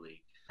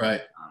creatively.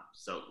 Right.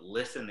 So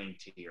listening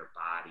to your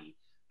body,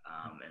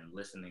 and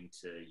listening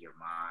to your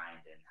mind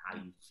and how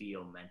you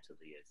feel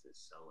mentally is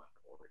so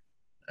important.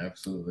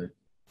 Absolutely.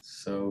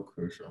 So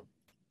crucial.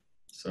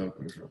 So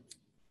crucial.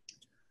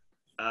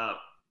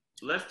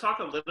 Let's talk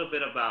a little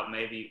bit about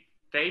maybe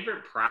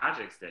favorite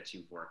projects that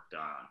you've worked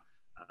on.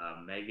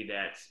 Maybe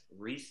that's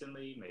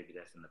recently, maybe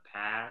that's in the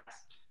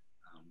past.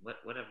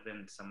 What have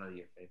been some of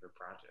your favorite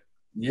projects?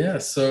 Yeah,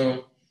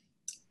 so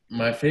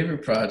my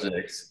favorite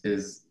project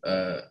is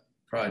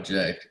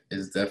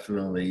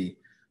definitely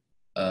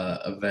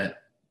event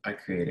I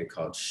created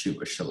called Shoot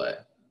with Chalet,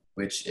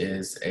 which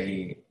is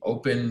it's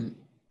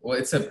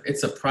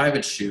a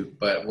private shoot,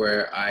 but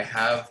where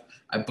I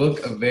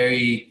book a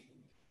very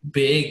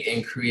big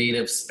and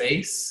creative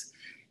space,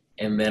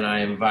 and then I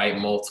invite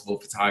multiple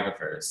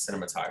photographers,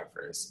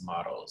 cinematographers,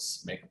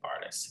 models, makeup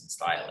artists, and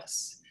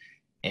stylists,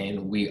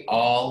 and we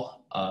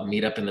all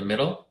meet up in the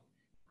middle,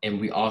 and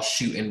we all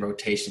shoot in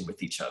rotation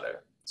with each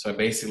other. So I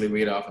basically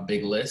read off a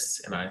big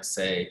list and I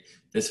say,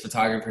 this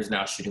photographer is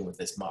now shooting with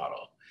this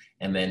model.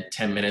 And then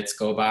 10 minutes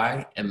go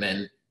by, and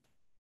then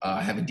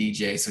I have a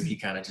DJ, so he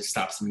kind of just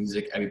stops the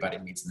music, everybody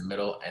meets in the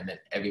middle, and then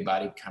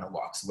everybody kind of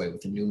walks away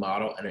with a new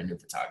model and a new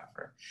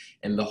photographer.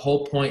 And the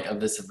whole point of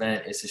this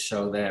event is to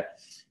show that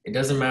it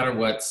doesn't matter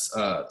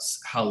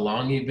how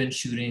long you've been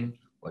shooting,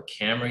 what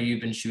camera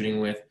you've been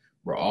shooting with,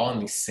 we're all in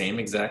the same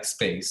exact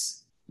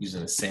space, using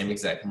the same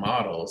exact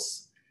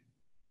models.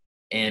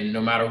 And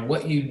no matter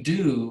what you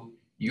do,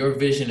 your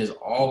vision is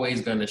always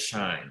going to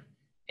shine.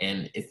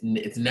 And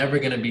it's never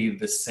going to be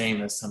the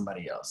same as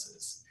somebody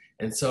else's.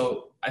 And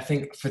so I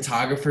think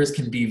photographers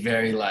can be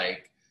very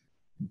like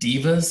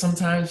divas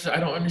sometimes,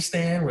 I don't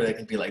understand, where they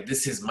can be like,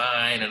 this is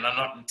mine, and I'm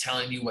not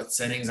telling you what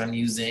settings I'm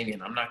using,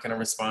 and I'm not going to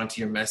respond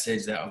to your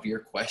message of your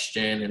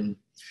question. And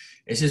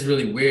it's just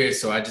really weird.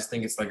 So I just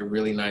think it's like a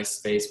really nice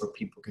space where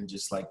people can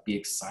just like be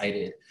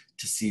excited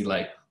to see,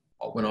 like,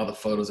 when all the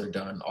photos are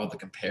done, all the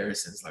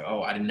comparisons, like,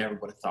 oh, I never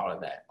would have thought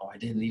of that. Oh, I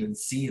didn't even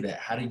see that.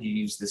 How did you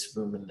use this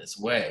room in this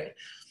way?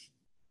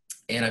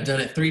 And I've done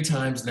it 3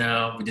 times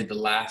now. We did the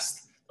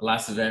last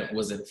event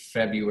was in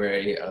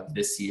February of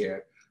this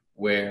year,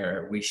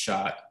 where we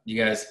shot, you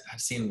guys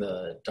have seen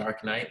The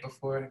Dark Knight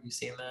before? Have you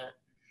seen that?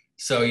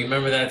 So you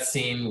remember that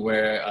scene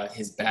where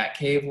his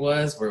Batcave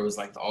was, where it was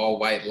like the all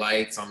white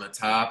lights on the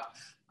top,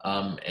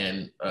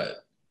 and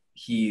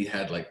he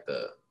had like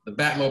the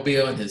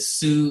Batmobile and his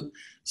suit.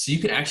 So you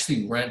can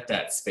actually rent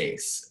that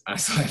space.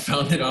 So I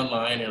found it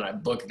online and I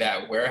booked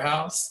that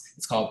warehouse.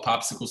 It's called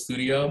Popsicle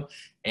Studio.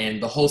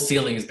 And the whole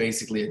ceiling is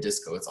basically a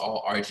disco. It's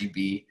all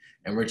RGB.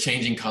 And we're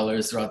changing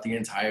colors throughout the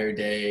entire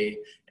day.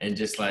 And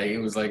just like, it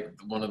was like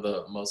one of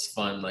the most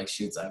fun like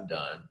shoots I've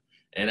done.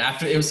 And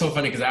it was so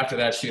funny because after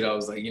that shoot, I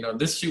was like, you know,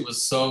 this shoot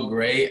was so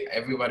great.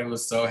 Everybody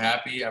was so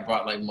happy. I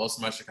brought like most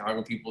of my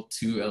Chicago people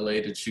to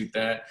LA to shoot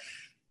that.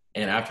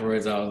 And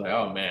afterwards I was like,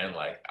 oh man,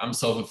 like I'm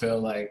so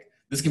fulfilled. Like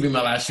this could be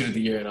my last shoot of the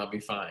year and I'll be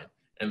fine.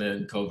 And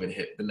then COVID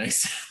hit the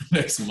next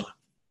month.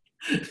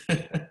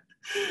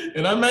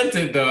 And I meant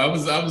it though. I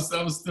was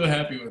still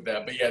happy with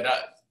that. But yeah,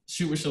 that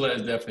Shoot with Chalet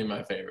is definitely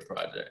my favorite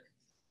project.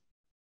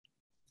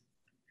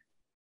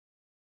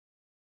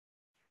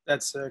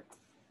 That's sick.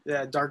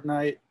 Yeah, Dark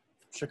Knight,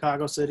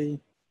 Chicago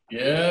City.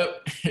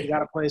 Yep. You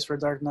got a place for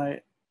Dark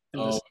Knight.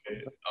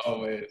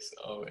 Always.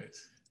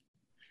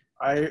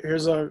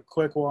 Here's a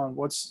quick one.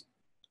 What's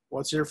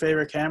your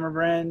favorite camera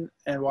brand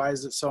and why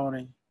is it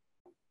Sony?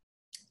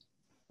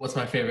 What's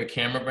my favorite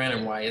camera brand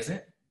and why is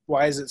it?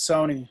 Why is it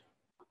Sony?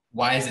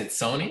 Why is it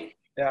Sony?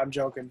 Yeah, I'm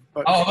joking.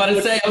 But I was about to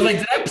say, I was like,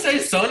 did I say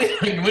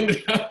Sony? Like, when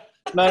did I...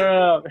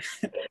 No.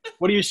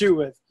 What do you shoot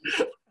with?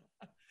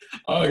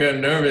 Oh, I got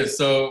nervous.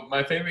 So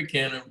my favorite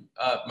camera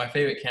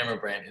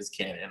brand is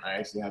Canon. I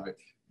actually have it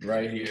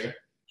right here,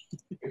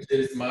 which is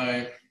this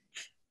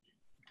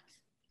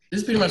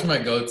is pretty much my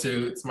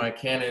go-to. It's my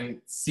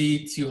Canon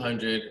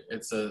C200.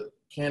 It's a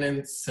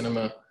Canon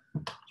Cinema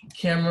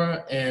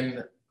camera,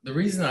 and the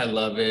reason I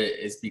love it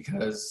is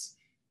because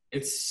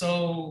it's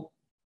so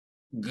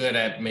good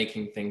at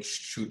making things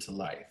true to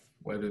life,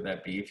 whether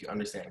that be if you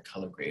understand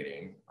color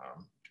grading,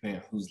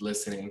 depending on who's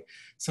listening.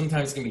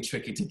 Sometimes it can be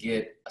tricky to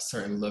get a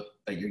certain look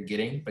that you're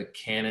getting, but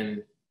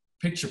Canon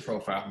picture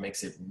profile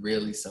makes it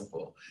really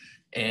simple.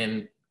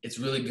 And it's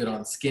really good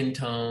on skin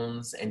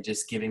tones and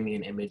just giving me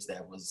an image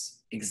that was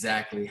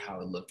exactly how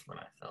it looked when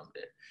I filmed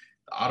it.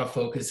 The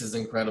autofocus is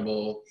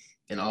incredible.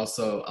 And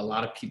also a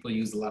lot of people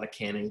use a lot of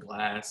Canon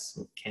glass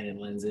with Canon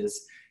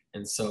lenses.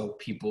 And so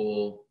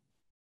people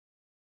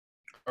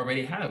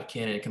already have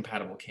Canon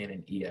compatible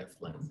Canon EF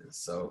lenses.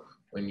 So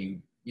when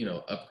you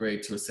know,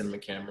 upgrade to a cinema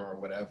camera or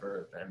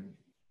whatever, then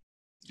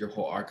your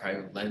whole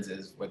archive of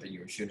lenses, whether you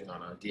were shooting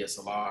on a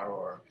DSLR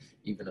or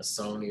even a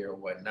Sony or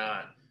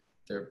whatnot,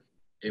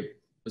 it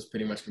was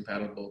pretty much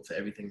compatible to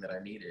everything that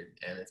I needed.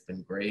 And it's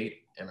been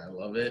great and I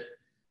love it.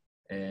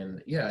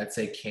 And yeah, I'd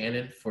say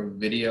Canon for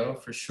video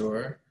for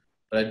sure.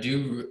 But I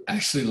do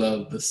actually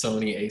love the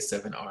Sony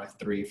a7R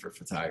III for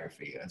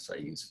photography. That's what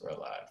I use for a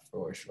lot,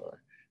 for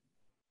sure.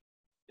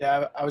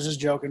 Yeah, I was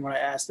just joking when I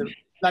asked him.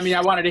 I mean,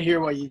 I wanted to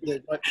hear what you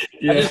did, but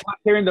Yeah. I just like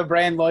hearing the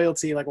brand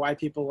loyalty, like why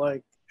people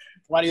like,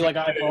 why do you like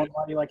iPhone?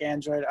 Why do you like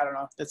Android? I don't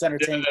know. It's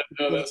entertaining.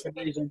 Yeah, no, that's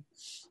funny.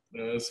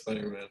 No, that's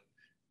funny, man.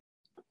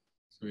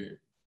 Sweet.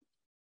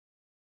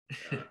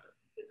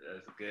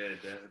 That's good.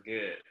 That's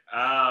good.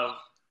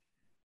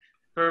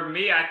 For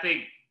me, I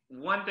think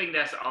one thing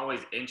that's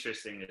always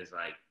interesting is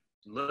like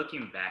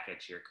looking back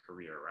at your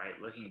career,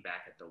 right? Looking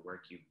back at the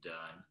work you've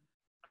done.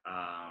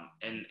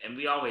 And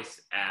we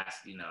always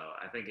ask, you know,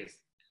 I think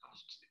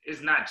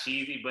it's not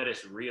cheesy, but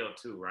it's real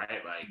too,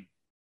 right? Like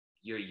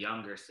your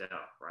younger self,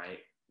 right?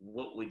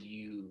 What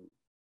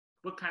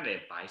kind of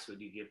advice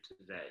would you give to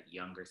that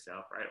younger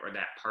self, right? Or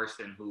that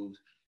person who's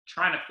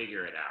trying to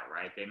figure it out,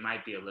 right? They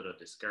might be a little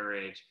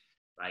discouraged.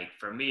 Like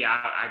for me,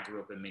 I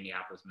grew up in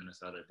Minneapolis,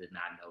 Minnesota, did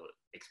not know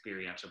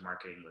experiential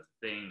marketing was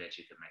a thing, that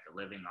you could make a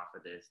living off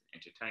of this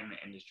entertainment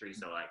industry.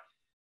 So like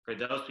for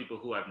those people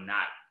who aren't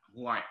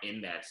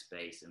in that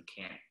space and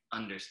can't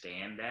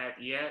understand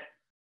that yet,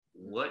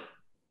 what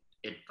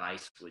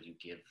advice would you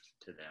give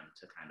to them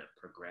to kind of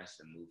progress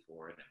and move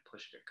forward and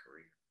push their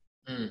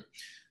career?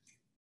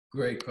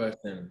 Great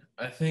question.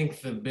 I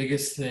think the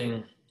biggest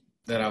thing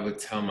that I would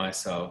tell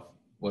myself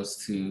was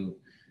to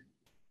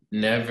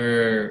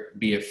never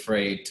be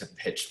afraid to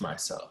pitch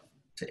myself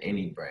to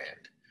any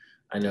brand.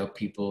 I know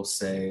people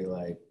say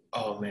like,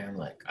 oh man,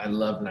 like I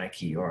love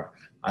Nike, or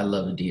I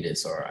love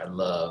Adidas, or I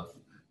love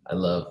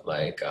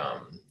like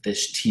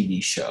this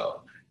TV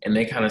show. And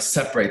they kind of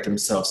separate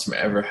themselves from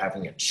ever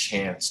having a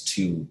chance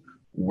to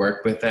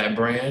work with that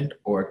brand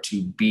or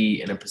to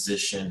be in a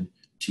position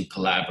to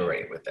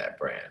collaborate with that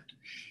brand.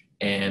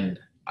 And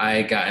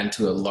I got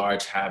into a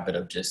large habit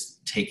of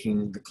just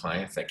taking the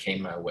clients that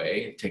came my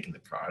way and taking the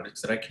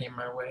products that I came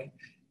my way.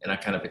 And I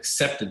kind of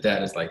accepted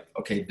that as like,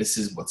 okay, this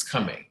is what's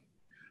coming.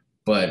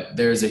 But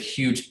there's a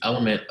huge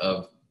element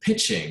of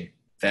pitching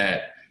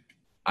that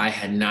I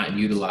had not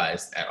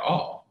utilized at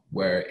all,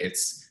 where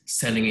it's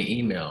sending an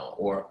email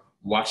or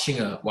watching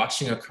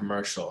a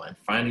commercial and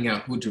finding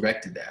out who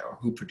directed that or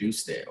who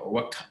produced it or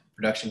what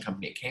production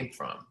company it came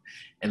from,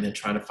 and then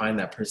trying to find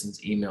that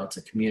person's email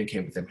to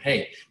communicate with them.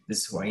 Hey, this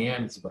is who I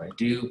am. This is what I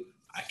do.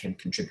 I can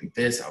contribute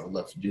this. I would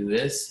love to do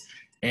this.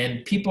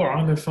 And people are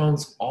on their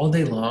phones all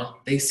day long.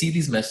 They see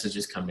these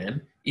messages come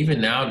in.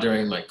 Even now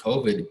during like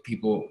COVID,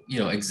 people, you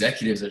know,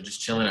 executives are just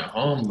chilling at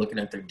home looking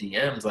at their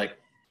DMs. Like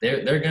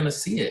they're going to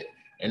see it.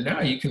 And now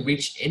you can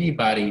reach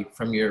anybody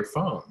from your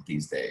phone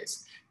these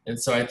days. And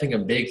so I think a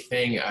big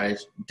thing I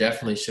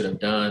definitely should have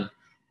done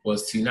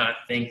was to not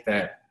think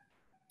that,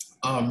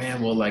 oh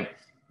man, well, like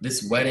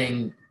this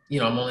wedding, you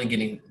know, I'm only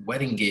getting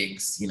wedding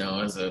gigs, you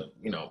know, as a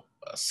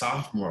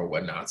sophomore or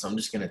whatnot. So I'm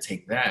just going to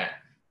take that.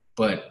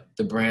 But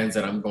the brands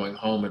that I'm going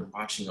home and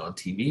watching on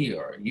TV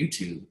or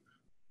YouTube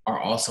are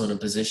also in a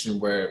position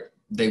where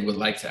they would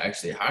like to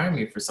actually hire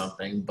me for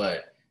something.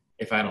 But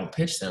if I don't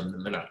pitch them,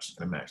 then they're not just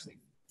going to actually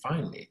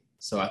find me.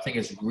 So I think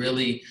it's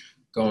really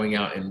going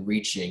out and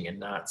reaching and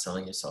not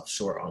selling yourself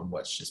short on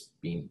what's just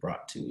being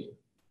brought to you.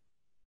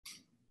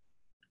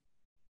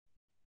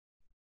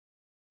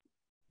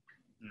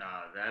 No,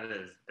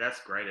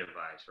 that's great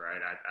advice,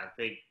 right? I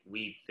think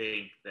we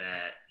think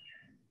that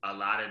a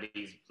lot of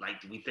these, like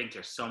we think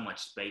there's so much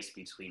space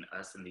between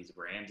us and these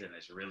brands, and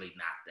it's really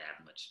not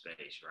that much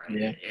space, right?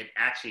 Yeah. It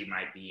actually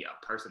might be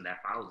a person that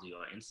follows you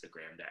on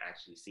Instagram that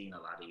actually seen a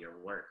lot of your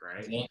work,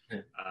 right?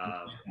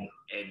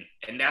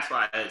 And that's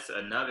why it's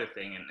another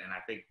thing, and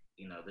I think,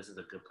 you know, this is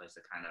a good place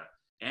to kind of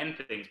end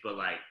things, but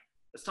like,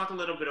 let's talk a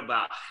little bit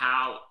about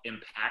how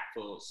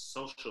impactful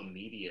social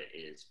media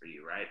is for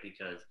you, right?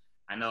 Because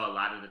I know a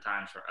lot of the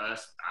times for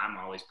us, I'm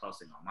always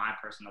posting on my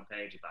personal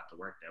page about the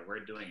work that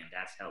we're doing, and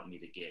that's helped me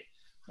to get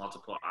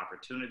multiple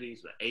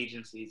opportunities with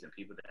agencies and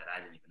people that I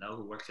didn't even know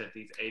who worked at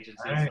these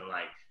agencies. Right. So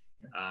like,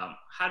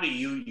 how do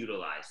you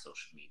utilize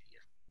social media?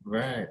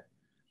 Right.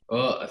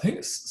 Well, I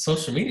think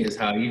social media is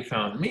how you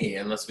found me,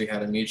 unless we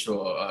had a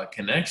mutual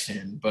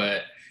connection.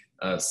 But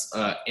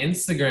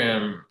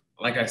Instagram,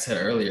 like I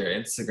said earlier,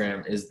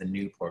 Instagram is the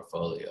new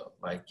portfolio.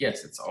 Like,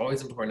 yes, it's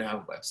always important to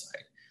have a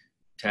website.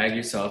 Tag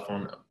yourself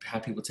on,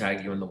 have people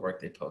tag you in the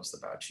work they post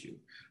about you.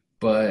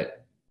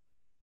 But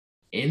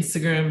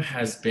Instagram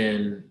has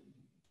been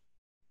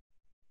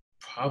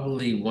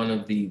probably one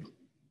of the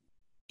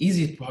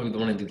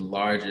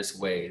largest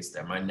ways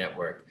that my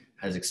network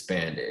has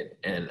expanded,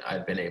 and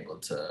I've been able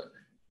to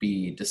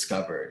be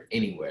discovered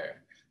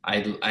anywhere.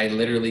 I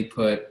literally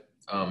put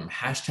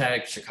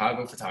hashtag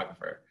Chicago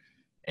photographer,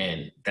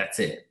 and that's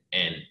it.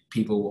 And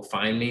people will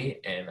find me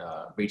and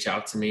reach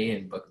out to me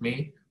and book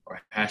me, or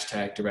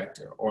hashtag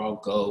director, or I'll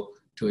go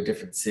to a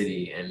different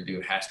city and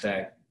do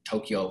hashtag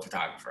Tokyo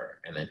photographer,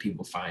 and then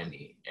people find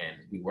me and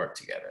we work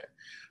together.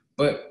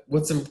 But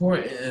what's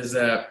important is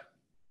that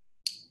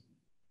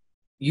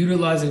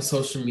utilizing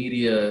social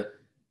media,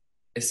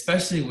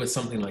 especially with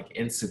something like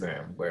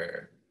Instagram,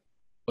 where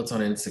what's on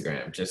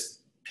Instagram? Just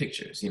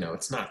pictures,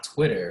 it's not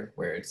Twitter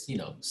where it's,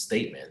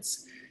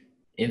 statements.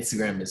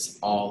 Instagram is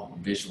all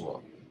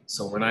visual.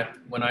 So when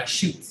I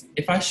shoot,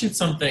 if I shoot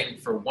something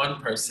for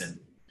one person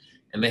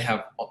and they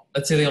have,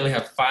 let's say they only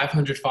have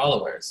 500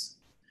 followers,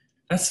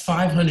 that's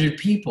 500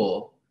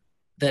 people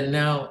that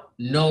now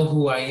know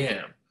who I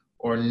am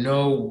or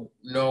know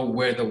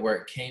where the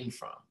work came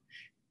from.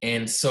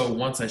 And so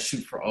once I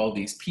shoot for all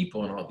these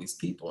people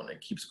and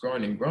it keeps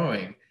growing and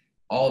growing,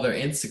 all their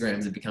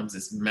Instagrams, it becomes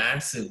this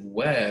massive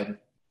web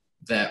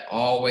that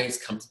always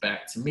comes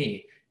back to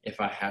me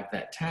if I have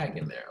that tag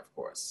in there, of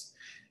course.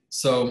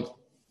 So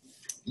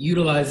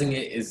utilizing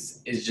it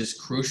is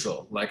just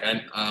crucial. Like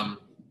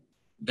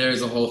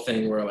there's a whole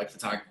thing where like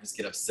photographers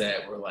get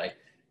upset where like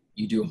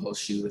you do a whole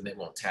shoot and they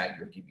won't tag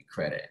you or give you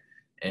credit.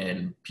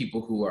 And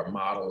people who are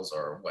models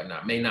or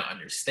whatnot may not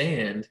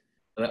understand.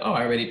 Like, oh,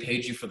 I already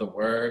paid you for the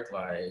work.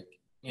 Like,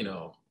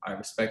 I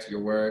respect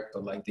your work,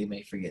 but like they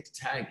may forget to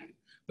tag you.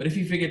 But if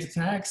you forget to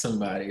tag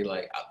somebody,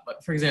 like,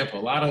 for example,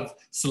 a lot of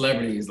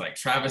celebrities like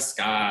Travis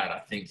Scott, I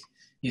think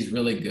he's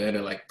really good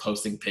at like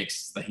posting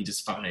pics that he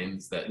just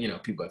finds that,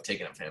 people have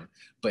taken of him.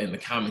 But in the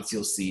comments,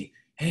 you'll see,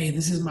 hey,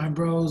 this is my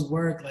bro's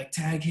work. Like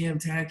tag him,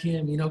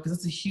 because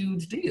it's a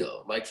huge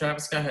deal. Like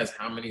Travis Scott has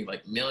how many,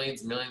 like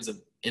millions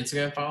of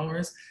Instagram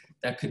followers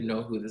that could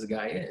know who this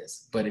guy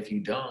is. But if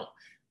you don't,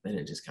 then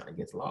it just kind of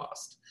gets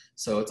lost.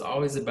 So it's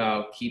always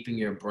about keeping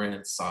your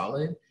brand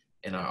solid.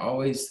 And I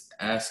always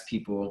ask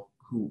people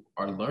who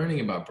are learning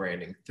about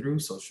branding through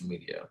social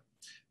media,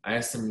 I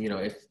ask them,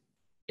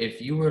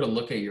 if you were to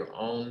look at your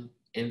own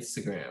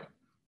Instagram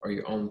or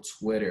your own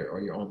Twitter or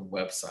your own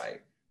website,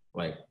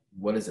 like,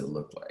 what does it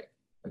look like?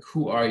 Like,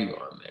 who are you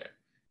on there?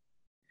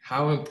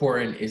 How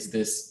important is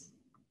this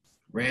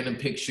random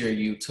picture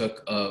you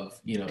took of,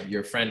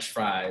 your French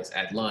fries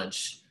at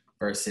lunch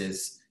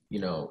versus,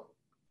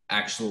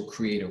 actual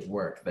creative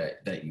work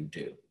that you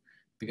do?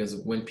 Because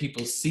when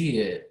people see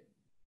it,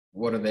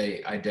 what are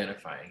they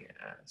identifying it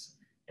as?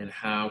 And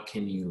how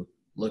can you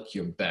look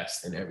your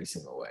best in every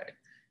single way?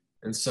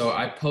 And so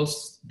I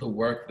post the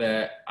work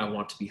that I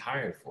want to be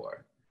hired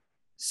for.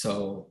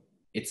 So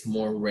it's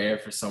more rare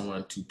for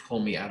someone to pull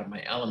me out of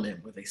my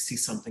element where they see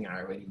something I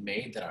already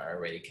made that I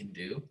already can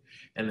do.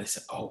 And they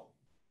say, oh,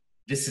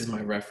 this is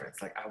my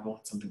reference. Like, I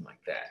want something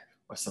like that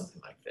or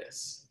something like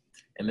this.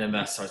 And then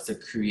that starts to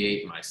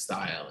create my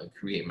style and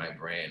create my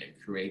brand and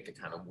create the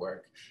kind of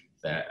work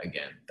that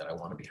I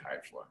want to be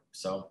hired for.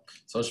 So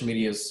social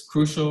media is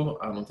crucial.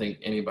 I don't think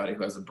anybody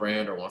who has a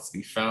brand or wants to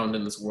be found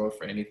in this world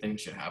for anything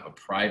should have a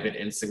private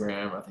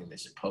Instagram. I think they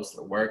should post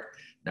their work,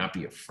 not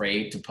be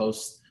afraid to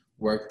post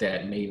work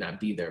that may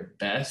not be their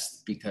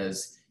best,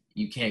 because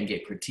you can't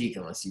get critique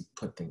unless you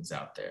put things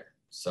out there.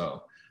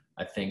 So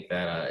I think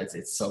that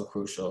it's so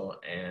crucial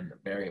and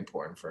very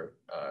important for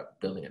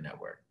building a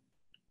network.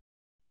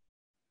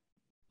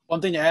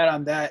 One thing to add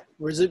on that,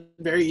 was it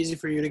very easy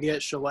for you to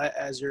get Shalette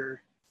as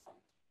your,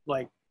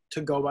 like,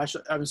 to go by?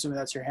 I'm assuming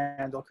that's your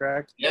handle,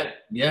 correct?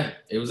 Yeah.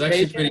 It was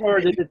actually pretty.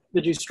 Or did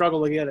you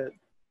struggle to get it?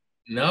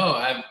 No,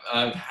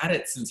 I've had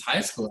it since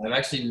high school. I've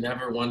actually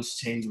never once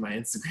changed my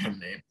Instagram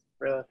name.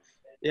 Really?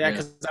 Yeah,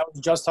 because I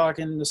was just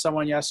talking to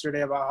someone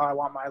yesterday about how I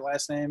want my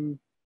last name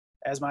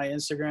as my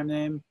Instagram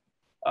name.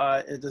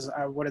 It doesn't.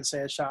 I wouldn't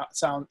say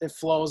it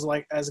flows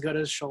like as good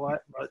as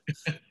Shalette, but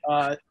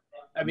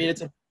I mean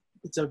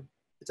it's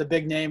a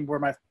big name where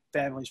my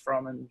family's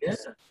from, and yeah,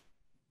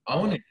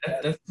 own it.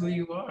 That's who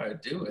you are.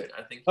 Do it.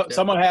 I think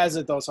someone has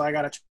it though, so I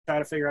gotta try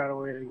to figure out a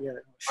way to get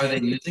it. Are they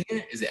using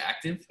it? Is it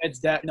active? It's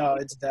dead. No,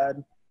 it's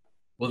dead.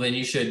 Well, then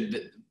you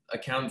should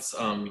accounts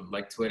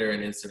like Twitter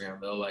and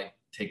Instagram. They'll like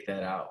take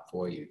that out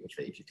for you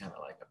if you kind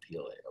of like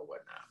appeal it or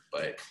whatnot.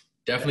 But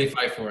definitely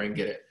fight for it and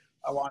get it.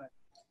 I want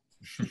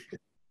it.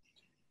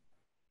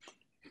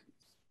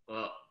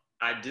 Well,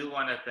 I do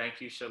want to thank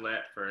you,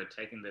 Shalette, for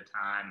taking the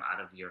time out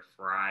of your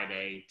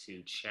Friday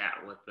to chat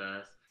with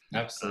us.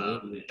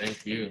 Absolutely.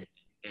 Thank you.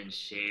 And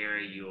share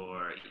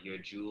your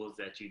jewels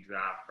that you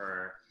drop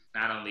for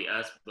not only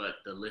us, but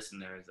the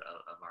listeners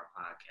of our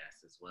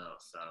podcast as well.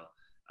 So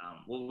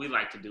What we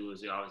like to do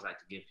is we always like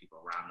to give people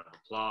a round of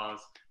applause.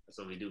 That's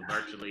what we do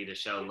virtually to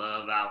show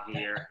love out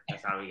here.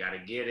 That's how we got to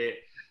get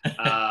it.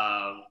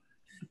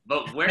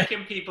 But where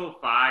can people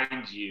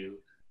find you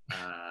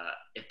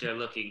if they're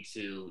looking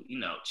to,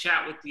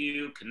 chat with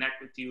you,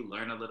 connect with you,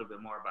 learn a little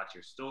bit more about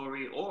your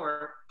story,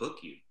 or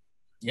book you?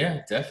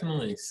 Yeah,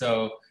 definitely.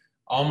 So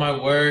all my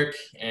work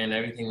and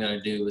everything that I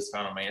do is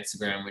found on my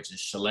Instagram, which is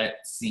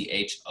Chollette,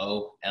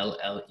 CHOLLETTE,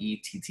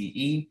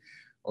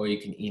 or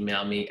you can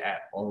email me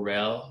at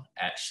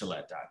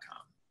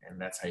orel@chollette.com. And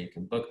that's how you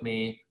can book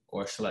me,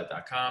 or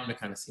chollette.com to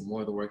kind of see more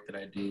of the work that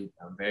I do.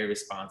 I'm very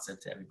responsive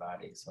to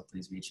everybody, so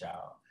please reach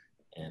out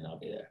and I'll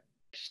be there.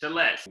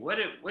 Chollette, what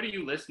are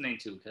you listening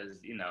to?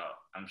 Because,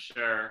 I'm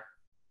sure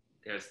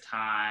there's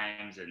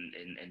times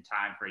and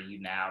time for you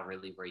now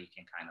really where you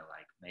can kind of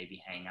like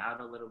maybe hang out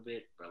a little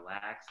bit,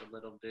 relax a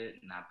little bit,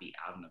 and not be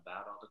out and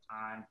about all the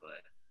time.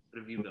 But what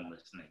have you been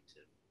listening to?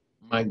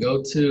 My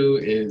go-to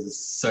is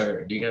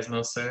Sir. Do you guys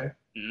know Sir?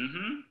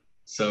 Mm-hmm.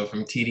 So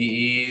from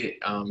TDE,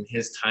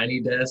 his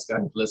Tiny Desk,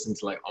 I've listened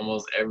to like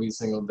almost every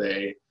single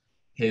day.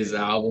 His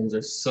albums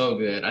are so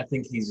good. I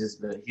think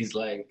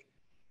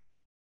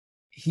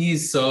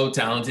he's so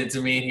talented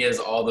to me. He has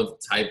all the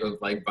type of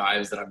like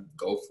vibes that I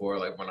go for,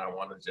 like when I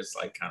want to just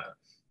like kind of,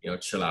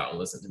 chill out and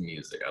listen to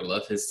music. I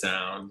love his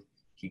sound.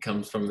 He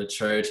comes from the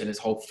church and his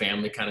whole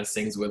family kind of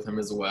sings with him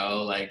as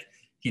well. Like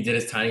he did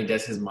his Tiny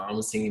Desk, his mom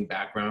was singing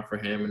background for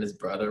him and his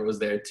brother was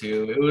there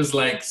too. It was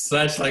like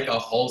such like a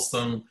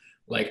wholesome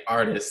like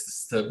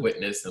artist to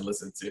witness and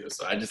listen to.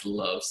 So I just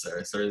love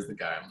Sir. Sir is the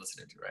guy I'm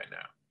listening to right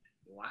now.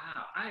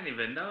 Wow, I didn't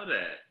even know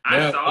that.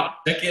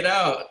 Check it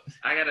out.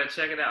 I gotta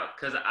check it out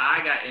because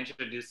I got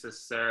introduced to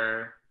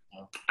Sir.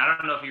 I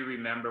don't know if you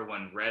remember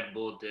when Red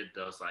Bull did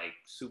those like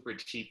super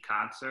cheap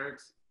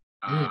concerts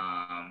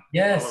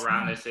yes. all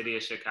around the city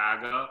of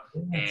Chicago.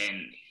 Yes.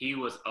 And he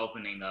was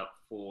opening up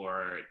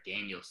for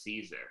Daniel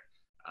Caesar.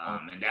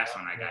 And that's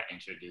when I got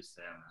introduced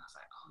to him. And I was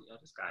like, oh, yo,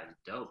 this guy's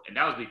dope. And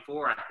that was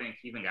before I think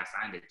he even got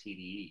signed to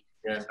TDE.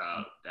 Yeah.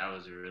 So that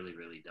was really,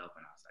 really dope.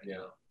 And I was like,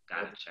 yo,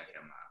 gotta check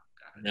him out.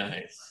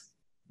 Nice.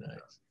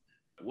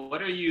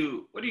 What are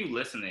you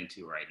listening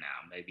to right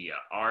now? Maybe an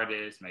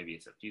artist, maybe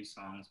it's a few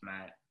songs,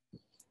 Matt.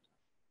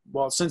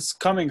 Well, since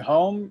coming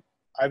home,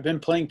 I've been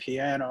playing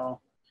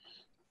piano.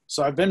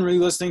 So I've been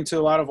re-listening to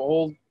a lot of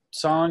old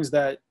songs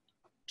that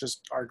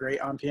just are great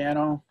on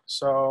piano.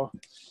 So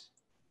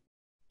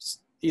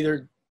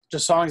either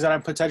just songs that I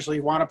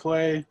potentially want to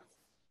play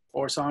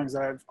or songs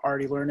that I've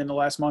already learned in the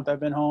last month I've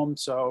been home.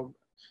 So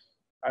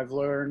I've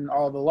learned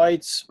All the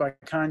Lights by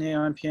Kanye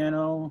on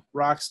piano,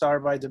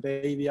 Rockstar by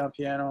DaBaby on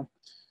piano,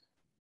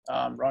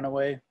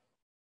 Runaway.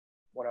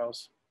 What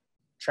else?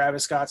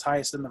 Travis Scott's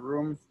Highest in the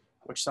Room,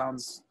 which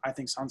I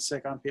think sounds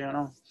sick on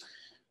piano.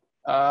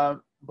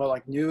 But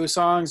like new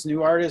songs,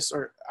 new artists,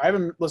 or I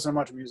haven't listened to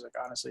much music,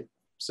 honestly,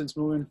 since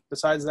moving.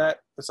 Besides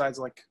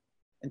like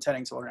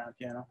intending to learn on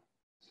piano.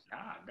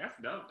 Nah,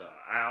 that's dope though.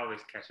 I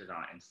always catch it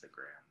on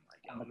Instagram.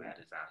 Like, yo, Matt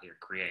is out here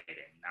creating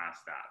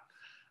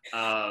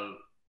nonstop.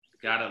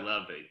 Gotta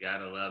love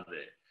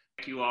it.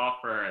 Thank you all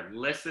for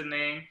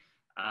listening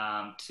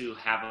to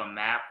Have a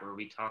Map, where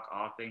we talk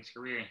all things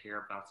career and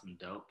hear about some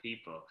dope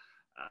people.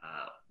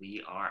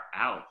 We are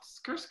out.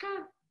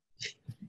 Skr.